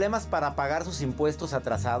usted problemas para pagar sus impuestos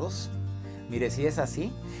atrasados? Mire, si es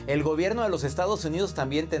así, el gobierno de los Estados Unidos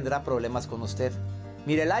también tendrá problemas con usted.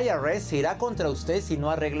 Mire, el IRS se irá contra usted si no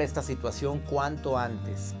arregla esta situación cuanto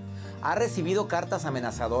antes. ¿Ha recibido cartas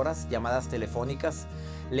amenazadoras, llamadas telefónicas?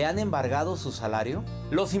 ¿Le han embargado su salario?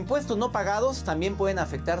 Los impuestos no pagados también pueden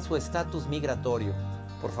afectar su estatus migratorio.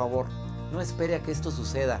 Por favor, no espere a que esto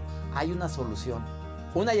suceda. Hay una solución.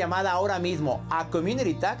 Una llamada ahora mismo a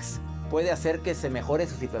Community Tax puede hacer que se mejore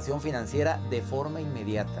su situación financiera de forma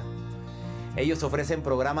inmediata. Ellos ofrecen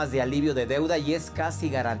programas de alivio de deuda y es casi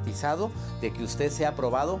garantizado de que usted sea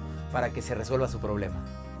aprobado para que se resuelva su problema.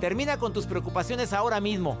 Termina con tus preocupaciones ahora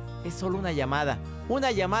mismo. Es solo una llamada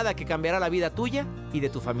que cambiará la vida tuya y de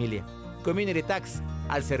tu familia. Community Tax,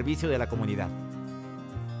 al servicio de la comunidad.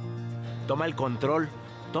 Toma el control,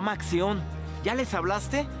 toma acción. ¿Ya les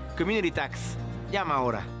hablaste? Community Tax. Llama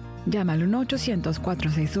ahora. Llama al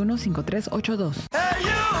 1-800-461-5382.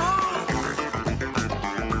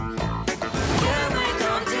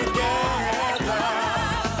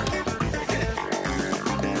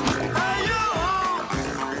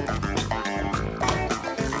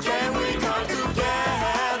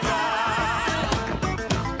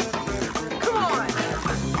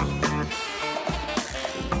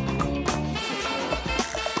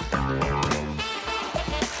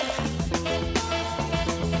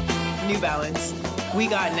 we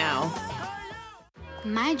got now.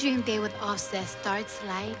 My dream day with Offset starts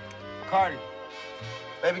like... Cardi,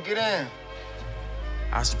 baby, get in.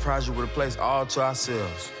 I surprised you with a place all to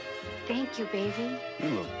ourselves. Thank you, baby. You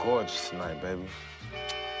look gorgeous tonight, baby.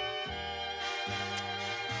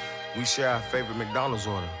 We share our favorite McDonald's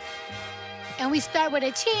order. And we start with a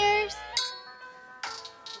cheers.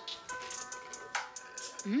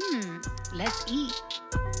 Let's eat.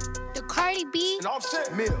 The Cardi B. An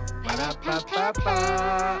Offset meal.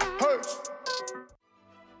 Ba-da-ba-ba-ba. Hey.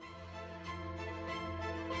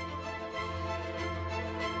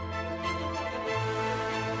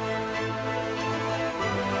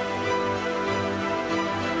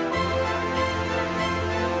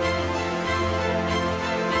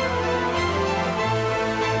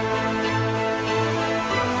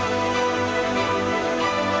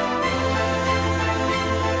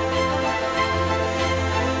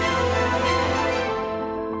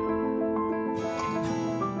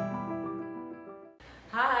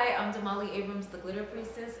 The Glitter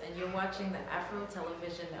Priestess, and you're watching the Afro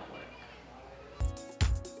Television Network.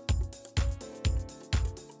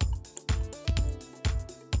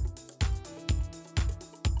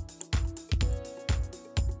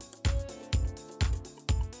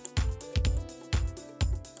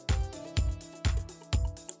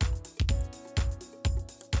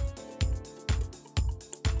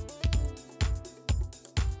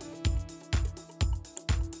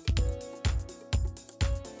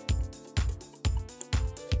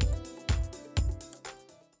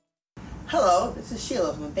 Hello, this is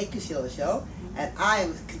Sheila from the Thank You Sheila Show, and I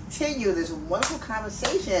am continue this wonderful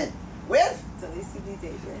conversation with Delicia B.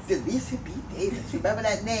 Davis. Delicia B. Davis. Remember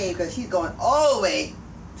that name because she's going all the way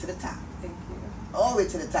to the top. Thank you. All the way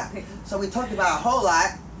to the top. So we talked about a whole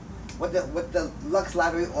lot what the Luxe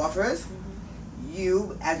Library offers.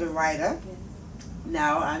 You as a writer. Yes.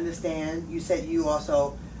 Now I understand you said you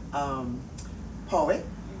also poet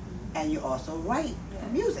and you also write for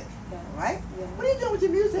music, right? Yes. What are you doing with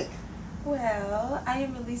your music? Well, I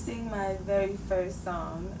am releasing my very first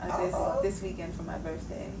song this weekend for my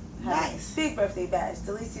birthday. Nice. Big birthday bash.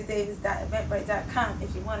 DeliciaDavis.eventbrite.com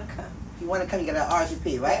if you want to come. If you want to come, you get an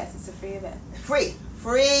RSVP, right? Yes, it's a free event. Free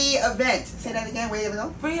event. Say that again. Where you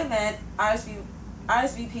go? Free event.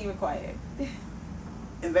 RSVP required.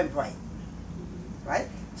 Eventbrite. Right?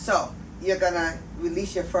 So, you're going to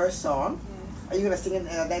release your first song. Yes. Are you going to sing it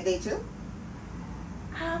that day too?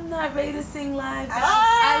 I'm not ready to sing live, but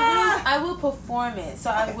I will perform it.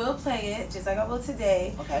 So I will play it just like I will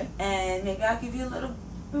today. Okay. And maybe I'll give you a little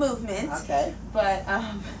movement. Okay. But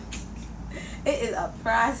it is a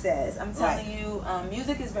process. I'm telling you,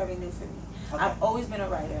 music is very new for me. Okay. I've always been a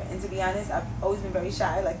writer, and to be honest, I've always been very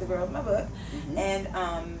shy, like the girl in my book. And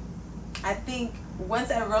I think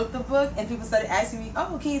once I wrote the book and people started asking me,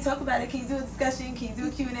 oh, can you talk about it? Can you do a discussion? Can you do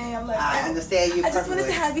a Q&A? I'm like, I understand you. I just wanted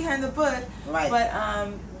to hide behind the book. Right. But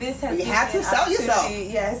this has you been have to sell yourself.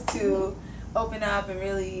 Yes, to open up and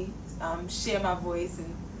really share my voice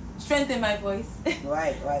and strengthen my voice.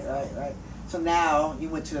 Right. So now you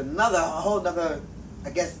went to a whole nother,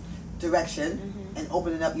 I guess, direction and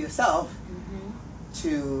opening up yourself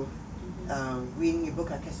to reading your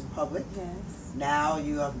book, I guess, in public. Yes. Now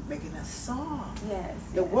you are making a song. Yes.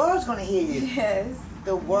 The world's going to hear you. Yes.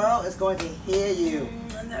 The world is going to hear you.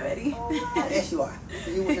 I'm not ready. Yes, you are.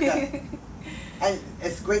 You wouldn't have done. And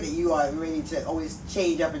it's great that you are ready to always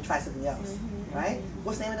change up and try something else. Right?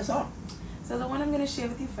 What's the name of the song? So the one I'm going to share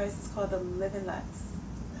with you first is called The Living Luxe.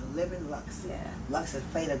 The Living Luxe. Yeah. Luxe has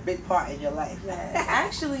played a big part in your life. Yes.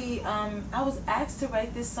 Actually, I was asked to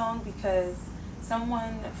write this song because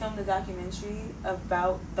someone filmed a documentary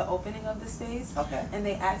about the opening of the space. Okay. And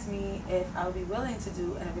they asked me if I would be willing to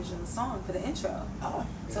do an original song for the intro. Oh.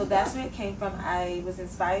 So that's where it came from. I was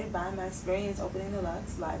inspired by my experience opening the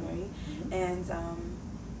Luxe Library. And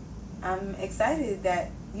I'm excited that,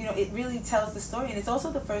 you know, it really tells the story. And it's also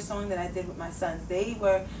the first song that I did with my sons. They've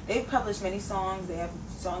published many songs. They have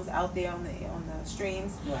songs out there on the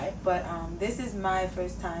streams. Right. But this is my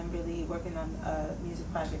first time really working on a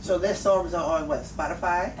music project. So their songs are on what?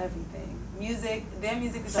 Spotify? Everything. Their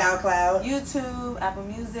music is SoundCloud? on YouTube, Apple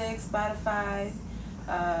Music, Spotify,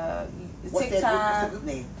 What's TikTok. their group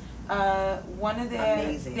name? One of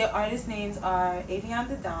their artist names are Avion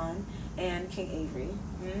the Don and King Avery.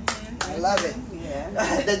 I love it. Yeah.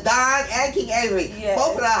 The Don and King Avery. Yes.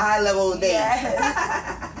 Both of our high level names.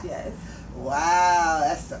 Yes. Yes. Wow,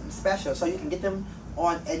 that's something special. So you can get them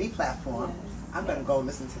on any platform. Yes. I'm going to go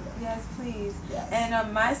listen to them. Yes, please. Yes.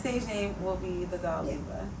 And my stage name will be The Doll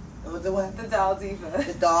Diva. The what? The Doll Diva.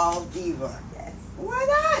 The Doll Diva. Yes. Why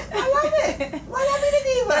not? I love it. Why not be the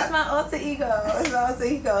diva? That's my alter ego. It's my alter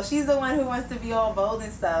ego. She's the one who wants to be all bold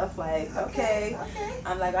and stuff. Like, okay.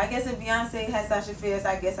 I'm like, I guess if Beyonce has Sasha Fierce,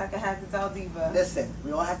 I guess I can have the doll diva. Listen,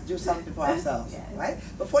 we all have to do something for ourselves, right?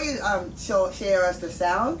 Before you share us the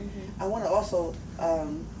sound, I want to also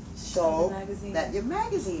show that your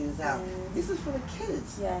magazine is out. This is for the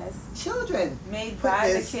kids. Yes. Children. Made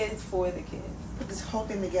by the kids for the kids. Put this whole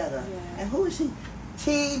thing together. And who is she?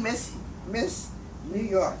 Miss New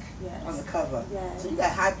York on the cover. Yes. So you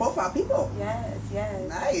got high profile people. Yes.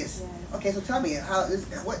 Nice. Yes. Okay, so tell me,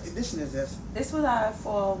 what edition is this? This was our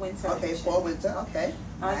fall winter. Okay, edition. fall winter. Okay.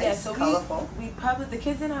 Nice. Yeah, so colorful. we publish the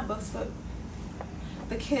kids in our books for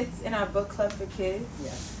the kids in our book club for kids.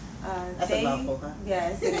 Yes. That's a mouthful, huh?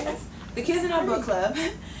 Yes, it is. The kids in our book club,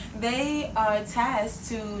 they are tasked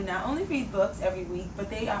to not only read books every week,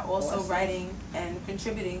 but they are also writing and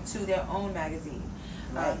contributing to their own magazine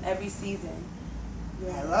every season.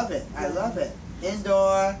 Yeah. I love it. I love it.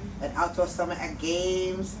 Indoor and outdoor summer and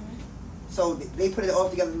games. So they put it all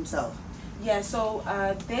together themselves. Yeah, so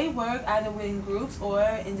they work either within groups or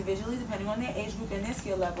individually, depending on their age group and their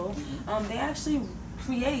skill level. They actually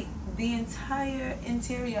create the entire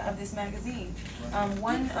interior of this magazine.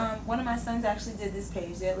 One of my sons actually did this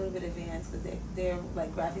page. They're a little bit advanced because they're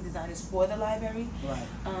like graphic designers for the library. Right.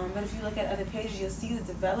 But if you look at other pages, you'll see the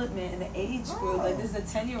development and the age group. Like this is a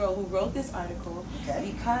 10-year-old who wrote this article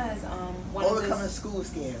because overcoming school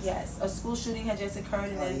scares. Yes, a school shooting had just occurred,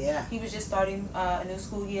 and then he was just starting a new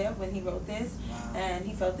school year when he wrote this, and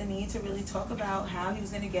he felt the need to really talk about how he was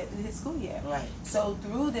going to get through his school year. Right. So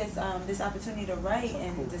through this this opportunity to write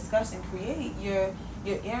and discuss and create, you're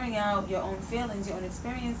airing out your own feelings, your own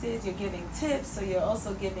experiences. You're giving tips, so you're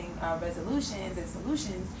also giving resolutions and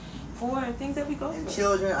solutions for things that we go through.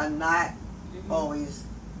 Children are not always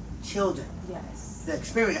children. Yes. The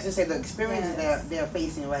experience, I should say, the experiences they're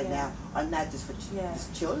facing right now are not just for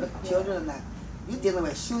just children. Children are not. You're dealing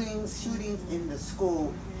with shootings in the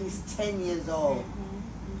school. He's 10 years old,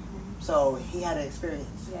 so he had an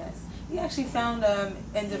experience. Yes. He actually found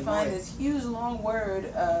and defined this huge long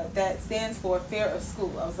word that stands for fear of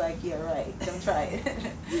school. I was like, yeah, right. Don't try it.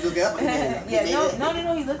 You look it up?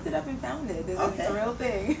 No. He looked it up and found it. It's a real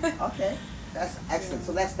thing. Okay. That's excellent.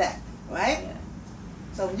 So that's that, right? Yeah.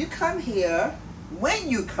 So when you come here, put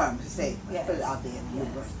it out there in the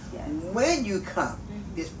universe. When you come,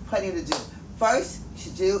 there's plenty to do. First, you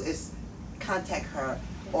should do is contact her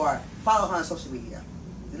or follow her on social media.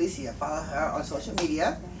 Delicia, follow her on social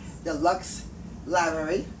media. The Luxe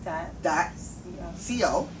Library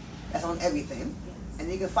 .co. That's on everything.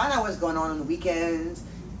 And you can find out what's going on the weekends.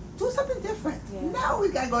 Do something different. Now we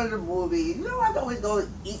gotta go to the movies. You don't have to always go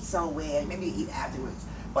eat somewhere, maybe eat afterwards.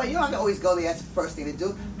 But you don't have to always go there. That's the first thing to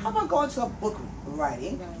do. How about going to a book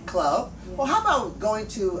writing club? Or how about going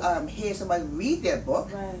to hear somebody read their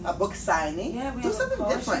book, a book signing? Do something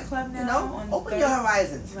different. Club now, open your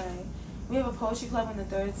horizons. Right. We have a poetry club on the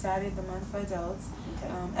third Saturday of the month for adults.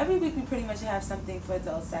 Every week we pretty much have something for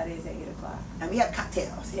adults Saturdays at 8 o'clock. And we have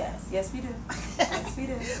cocktails. Yes we do. Yes, we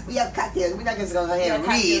do. We have cocktails. We're not just going to go here and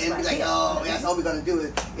read and be like, that's all we're going to do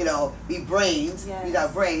is, be brains. Use our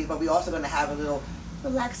brains, but we're also going to have a little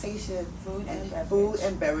relaxation, food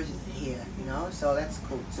and beverages here, so that's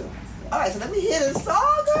cool too. All right, so let me hear the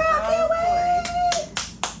song, girl. Can't wait.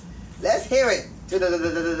 Let's hear it. All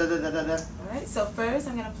right, so first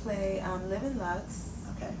I'm gonna play "Live in Luxe."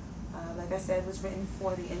 Okay. Like I said, was written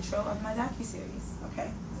for the intro of my docuseries.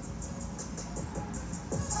 Okay.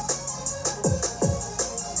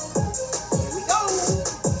 Here we go.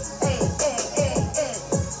 Hey.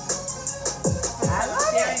 I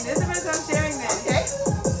love it. This is my time sharing this. Okay.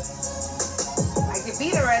 I can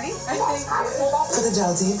beat already. For the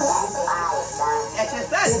Joe Diva. That's your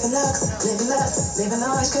son. Living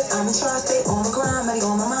large, cause I'm in charge, stay on the grind, money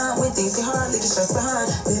on my mind, when things get hard, leave the stress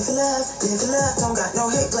behind. Live for love, don't got no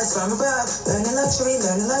hate, blessed from above. Learning luxury,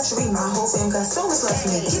 my whole fam got so much love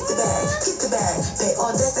for me. Get the bag, pay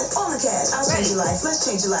all debts, that's all the cash. I'll change your life, let's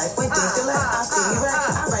change your life. When things get left, I'll steal you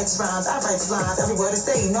right. I write these rhymes, I write these lines, every word I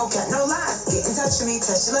say, no cap, no lies. Get in touch with me,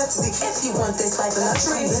 touch your luck to see if you want this life of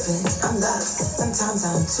luxury. Living, I'm Luxe, sometimes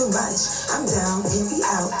I'm too much. I'm down, hear me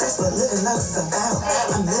out, that's what living Luxe is about.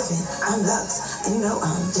 I'm living, I'm Luxe, And you know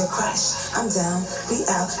I'm your crush. I'm down, we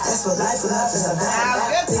out. That's what life with love is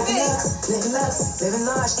about. Living Luxe, living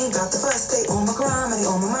large, ain't got the fuss. Stay on my grind, money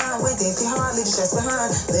on my mind. When things get hard, leave the stress behind.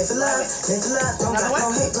 Live for love, don't got no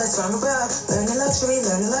hate, blessed from above. Learning luxury.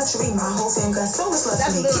 My whole fam got so much love for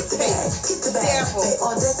me. Get the bag, pay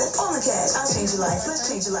all this, that's all in cash. I'll change your life, let's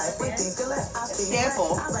change your life. When things get left, I'll stay right. I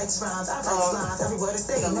write rhymes, I write lines, every word I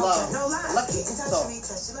say, no lies. Get in touch with me,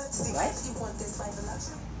 touch your luck to see if you want this life of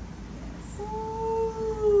luxury.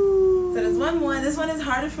 So there's one more. This one is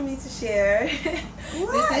harder for me to share. This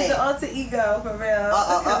is the alter ego, for real.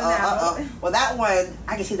 Coming out. Well, that one,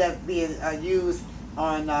 I can see that being used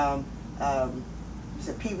on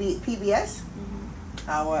PBS,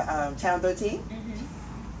 our Channel 13.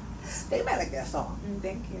 They might like that song.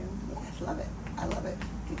 Thank you. Yes, love it. I love it.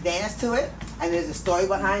 You dance to it, and there's a story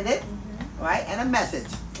behind it, right? And a message.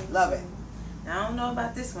 Love it. I don't know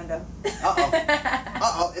about this one, though. Is it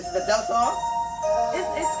the adult song?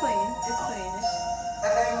 It's clean. It's clean.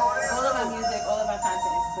 All of our music, all of our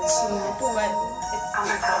content is clean. But it's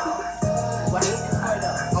what? It's for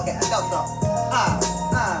adults. Okay, adult song.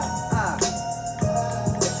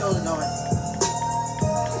 Your shoulders on it.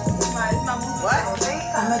 It's my movie. What?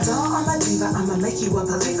 I'm a doll, I'm a diva, I'ma make you a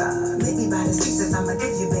believer. Make me by the seasons, I'ma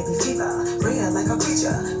give you baby fever. Bring it like a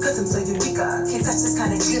preacher, cause I'm so unique. Can't touch this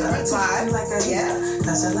kind of cheater. I'm like a heater.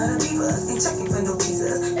 Touch a lot of divas, ain't checking for no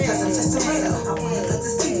teasers. Cause I'm just a real, I wanna look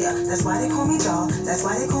to see ya. That's why they call me doll, that's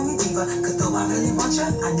why they call me diva. Cause though I really want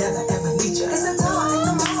ya, I never ever need ya. It's a doll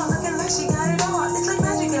in the mall, looking like she got it all. It's like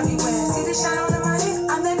magic everywhere, see the shine on in my head.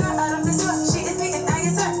 I'm the girl out of this world, she is me and I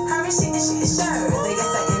is her. Her is she and she is sure. They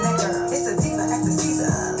get that in that girl, it's a diva at the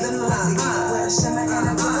Caesar. Little Luxe, where a shimmer and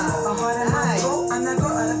a glitter. A heart and a gold, I'm that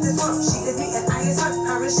girl out of this world. She is me and I is her.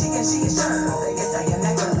 Her is she and she is sure. They get that in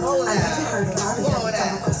that girl. I never heard of Maria,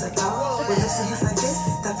 come across a doll. With lips and hips like this,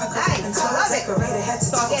 that pucker and tall. Decorated head to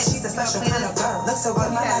toe, she's a special kind of girl. Looks so good,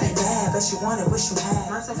 my body bad, but you want it, wish you had.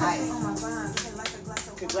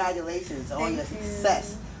 Congratulations on your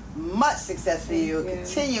success. Much success for you.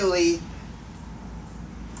 Continually.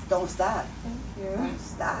 Don't stop. Don't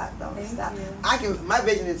stop. Don't stop. I can. My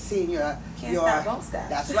vision is seeing your. Can't stop, won't stop.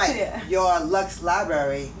 That's right. Your Luxe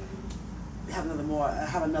library. Have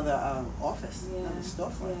another office, another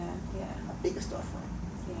storefront. A bigger storefront.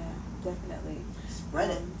 Yeah, definitely.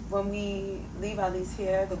 Spread it. When we leave our lease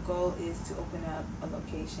here, the goal is to open up a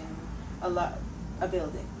location, a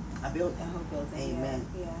building. A building. A whole building. Amen.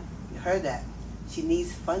 Yeah. You heard that. She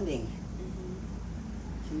needs funding.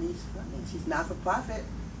 She needs funding. She's not for profit.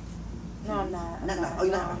 No, I'm not. Oh,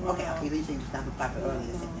 you're not. Okay. You said she's not for profit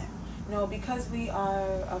earlier. No, because we are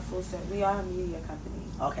a we are a media company.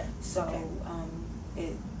 Okay. So, we have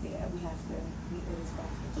to meet with this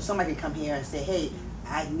profit. So somebody can come here and say, hey,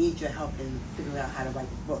 I need your help in figuring out how to write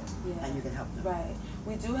the book, and you can help them. Right.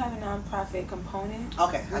 We do have a nonprofit component.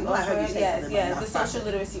 Okay. I heard you say it's a social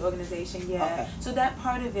literacy organization. Yeah. Okay. So that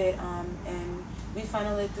part of it, and we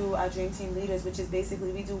funnel it through our Dream Team Leaders, which is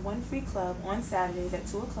basically we do one free club on Saturdays at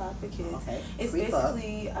 2:00 for kids. Okay. It's free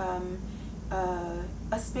basically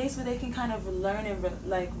a space where they can kind of learn and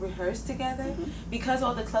rehearse together, because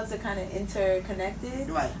all the clubs are kind of interconnected.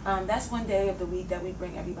 Right. That's one day of the week that we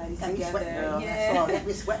bring everybody together. Sweating, girl. Yeah.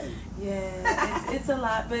 We're sweating. Yeah, it's a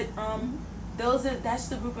lot, but that's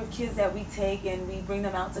the group of kids that we take and we bring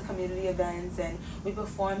them out to community events, and we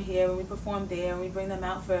perform here and we perform there, and we bring them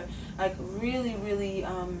out for like really, really,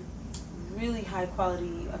 really high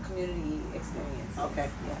quality community experience. Okay.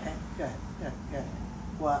 Yeah. Good.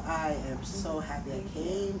 Well, I am so happy I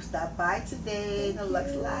stopped by today in the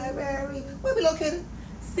Luxe Library. Where we located?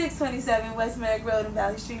 627 West Merrick Road in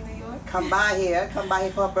Valley Stream, New York. Come by here for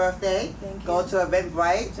her birthday. Thank you. Go to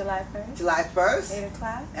Eventbrite. July 1st. 8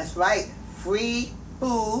 o'clock. That's right. Free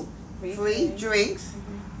food, free drinks,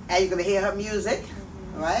 and you're gonna hear her music,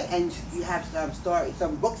 right? And you have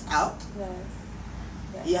some books out. Yes.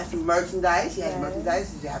 You have some merchandise. You have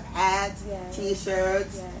merchandise. You have hats,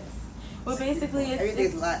 T-shirts. Yes. Well, basically,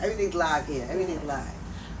 everything's live here. Everything's live.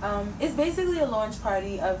 It's basically a launch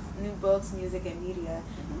party of new books, music, and media,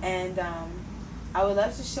 and I would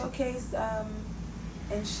love to showcase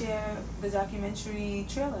and share the documentary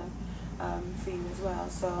trailer for you as well.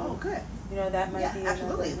 So, good. That might be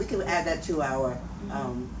absolutely. We can add that to our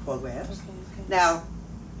programs. Okay. Now,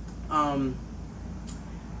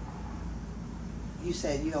 you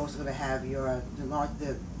said you're also going to have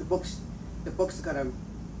the books. The books are going to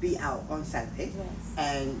be out on Saturday,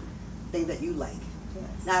 and things that you like.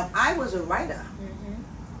 Yes. Now, I was a writer,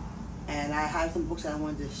 and I had some books that I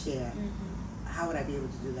wanted to share. How would I be able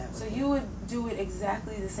to do that? So you would do it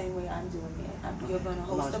exactly the same way I'm doing it. You're going to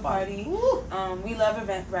host launch a party. We love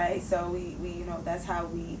Eventbrite, so we that's how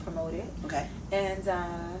we promote it. Okay.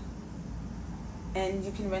 And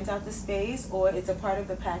you can rent out the space, or it's a part of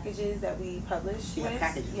the packages that we publish with.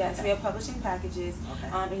 Packages. Yes, okay. we have publishing packages. Okay.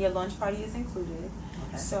 And your lunch party is included.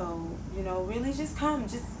 Okay. So, really just come,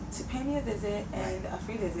 just to pay me a visit and a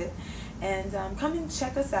free visit. And come and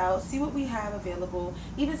check us out, see what we have available.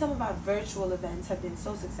 Even some of our virtual events have been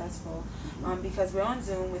so successful because we're on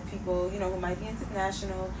Zoom with people, who might be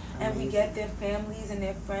international, and we get their families and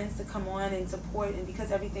their friends to come on and support. And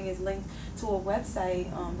because everything is linked to a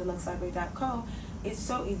website, theluxelibrary.co, it's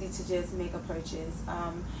so easy to just make a purchase.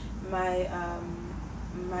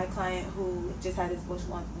 My client who just had his book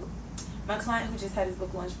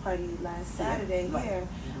launch, party last Saturday here.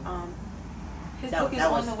 His book is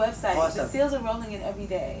on the website. Awesome. The sales are rolling in every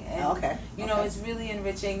day. And, it's really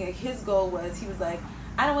enriching. His goal was, he was like,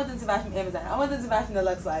 I don't want them to buy from Amazon. I want them to buy from the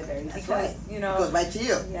Luxe Library. That's because, right. It goes right to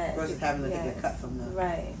you. Yes, versus having to get cut from the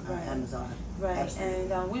Amazon. Right.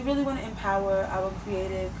 Absolutely. And we really want to empower our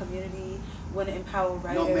creative community. Want to empower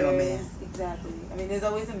writers. No middleman. Exactly. I mean, there's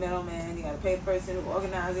always a middleman. You got to pay the person who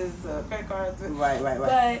organizes credit cards. Right.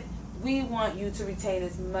 But we want you to retain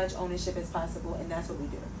as much ownership as possible, and that's what we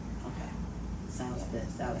do. Sounds good.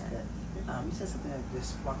 Good. You said something that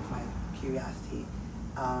just sparked my curiosity.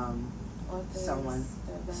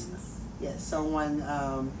 Someone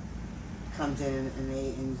comes in and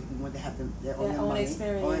they want to have their own money,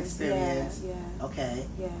 experience. Yeah. Okay.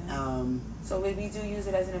 Yeah. So we do use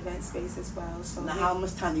it as an event space as well. So now, how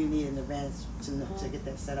much time do you need in advance to get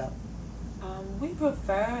that set up? We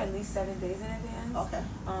prefer at least 7 days in advance. Okay.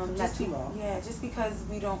 Not too long. Yeah, just because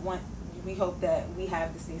we hope that we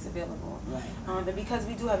have the space available. Right. And because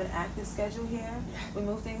we do have an active schedule here, we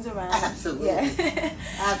move things around. Absolutely. Yeah.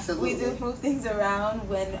 Absolutely. We do move things around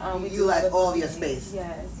when we utilize all your space.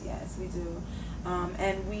 Yes, we do.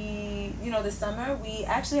 And we, the summer, we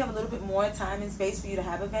actually have a little bit more time and space for you to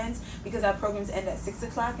have events because our programs end at 6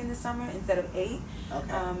 o'clock in the summer instead of 8.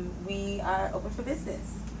 Okay. We are open for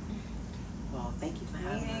business. Well, thank you for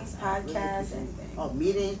having meetings, us. podcasts, anything. Oh,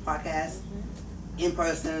 meetings, podcasts, in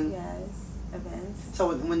person. Yes, events.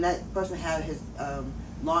 So when that person had his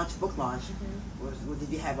book launch, did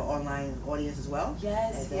you have an online audience as well?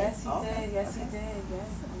 Yes, he did. Yes, he did. Yes,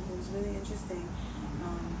 it was really interesting.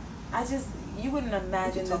 You wouldn't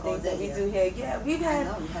imagine the things that we do here. Yeah, we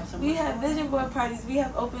have vision board parties, we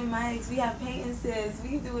have open mics, we have paint and sis,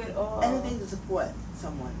 we do it all. Anything to support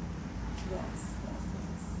someone. Yes.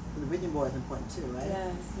 The vision board is important too, right?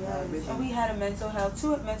 Yes. And we had two mental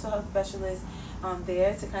health specialists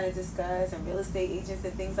there to kind of discuss, and real estate agents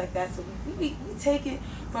and things like that. So we take it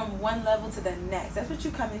from one level to the next. That's what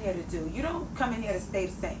you come in here to do. You don't come in here to stay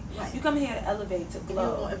the same. Right. You come in here to elevate, to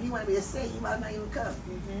glow. If you want to be a saint, you might not even come.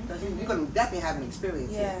 Because you're going to definitely have an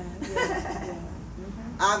experience here.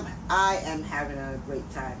 I am having a great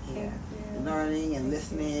time here. Learning and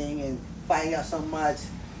listening and finding out so much.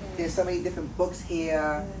 There's so many different books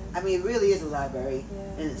here. I mean, it really is a library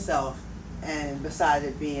in itself. And besides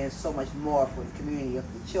it being so much more for the community of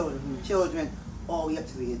the children, from the children all the way up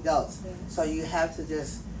to the adults. So you have to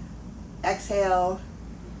just exhale,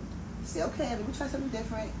 say, okay, let me try something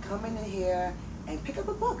different, come in here and pick up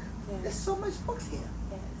a book. There's so much books here.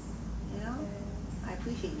 You know? I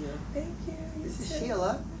appreciate you. Thank you. This is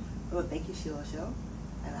Sheila. Oh, thank you, Sheila Show.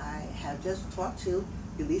 And I have just talked to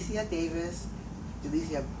Delicia B. Davis. Do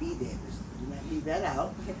not leave that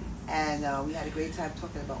out. And we had a great time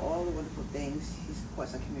talking about all the wonderful things she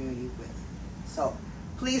supports our community with. So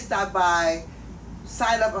please stop by,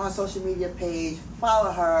 sign up on her social media page,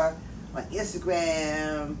 follow her on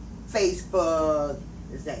Instagram, Facebook,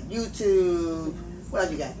 is that YouTube? What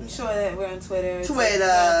else you got there? I'm sure that we're on Twitter,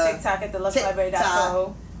 TikTok at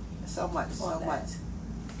theluxelibrary.co. So much. Thank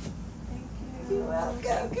you. You're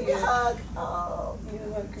welcome. Give me a hug. Oh, you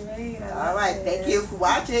are great. All right. Thank you for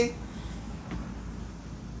watching.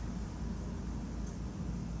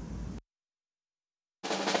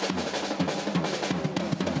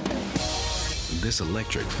 This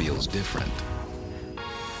electric feels different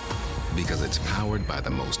because it's powered by the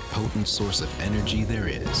most potent source of energy there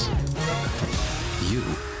is. You.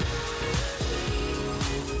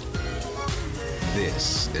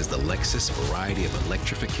 This is the Lexus variety of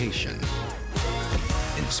electrification.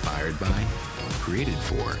 Inspired by, created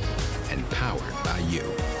for, and powered by you.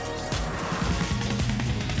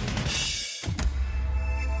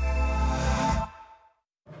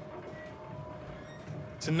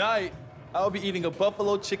 Tonight, I'll be eating a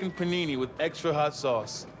buffalo chicken panini with extra hot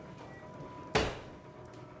sauce.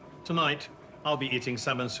 Tonight, I'll be eating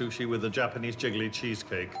salmon sushi with a Japanese jiggly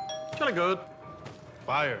cheesecake. Jolly good.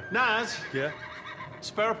 Fire. Naz. Yeah?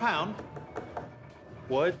 Spare a pound?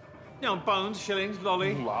 What? You know, bones, shillings,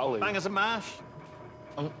 lolly. Lolly. Bangers and mash.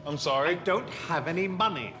 I'm sorry. I don't have any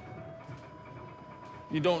money.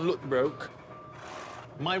 You don't look broke.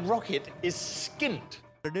 My rocket is skint.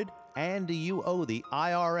 And do you owe the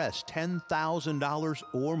IRS $10,000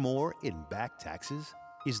 or more in back taxes?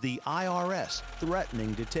 Is the IRS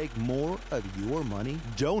threatening to take more of your money?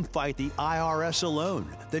 Don't fight the IRS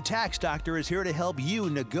alone. The Tax Doctor is here to help you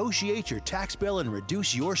negotiate your tax bill and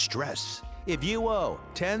reduce your stress. If you owe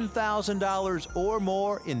 $10,000 or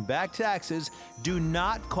more in back taxes, do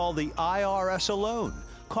not call the IRS alone.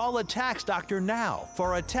 Call a Tax Doctor now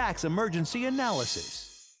for a tax emergency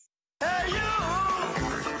analysis. Hey, you!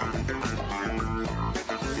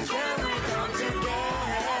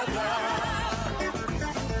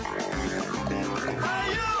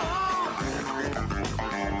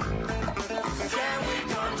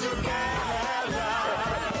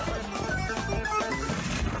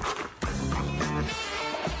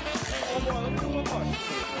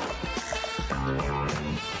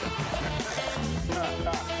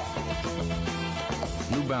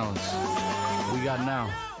 New Balance. We got now.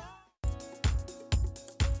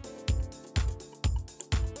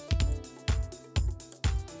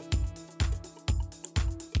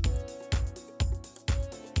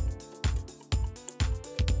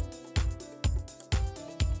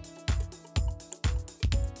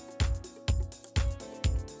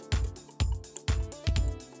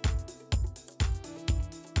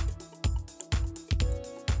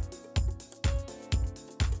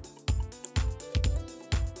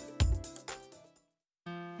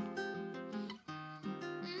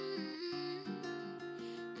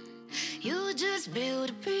 You just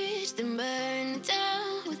build a bridge, then burn it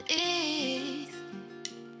down.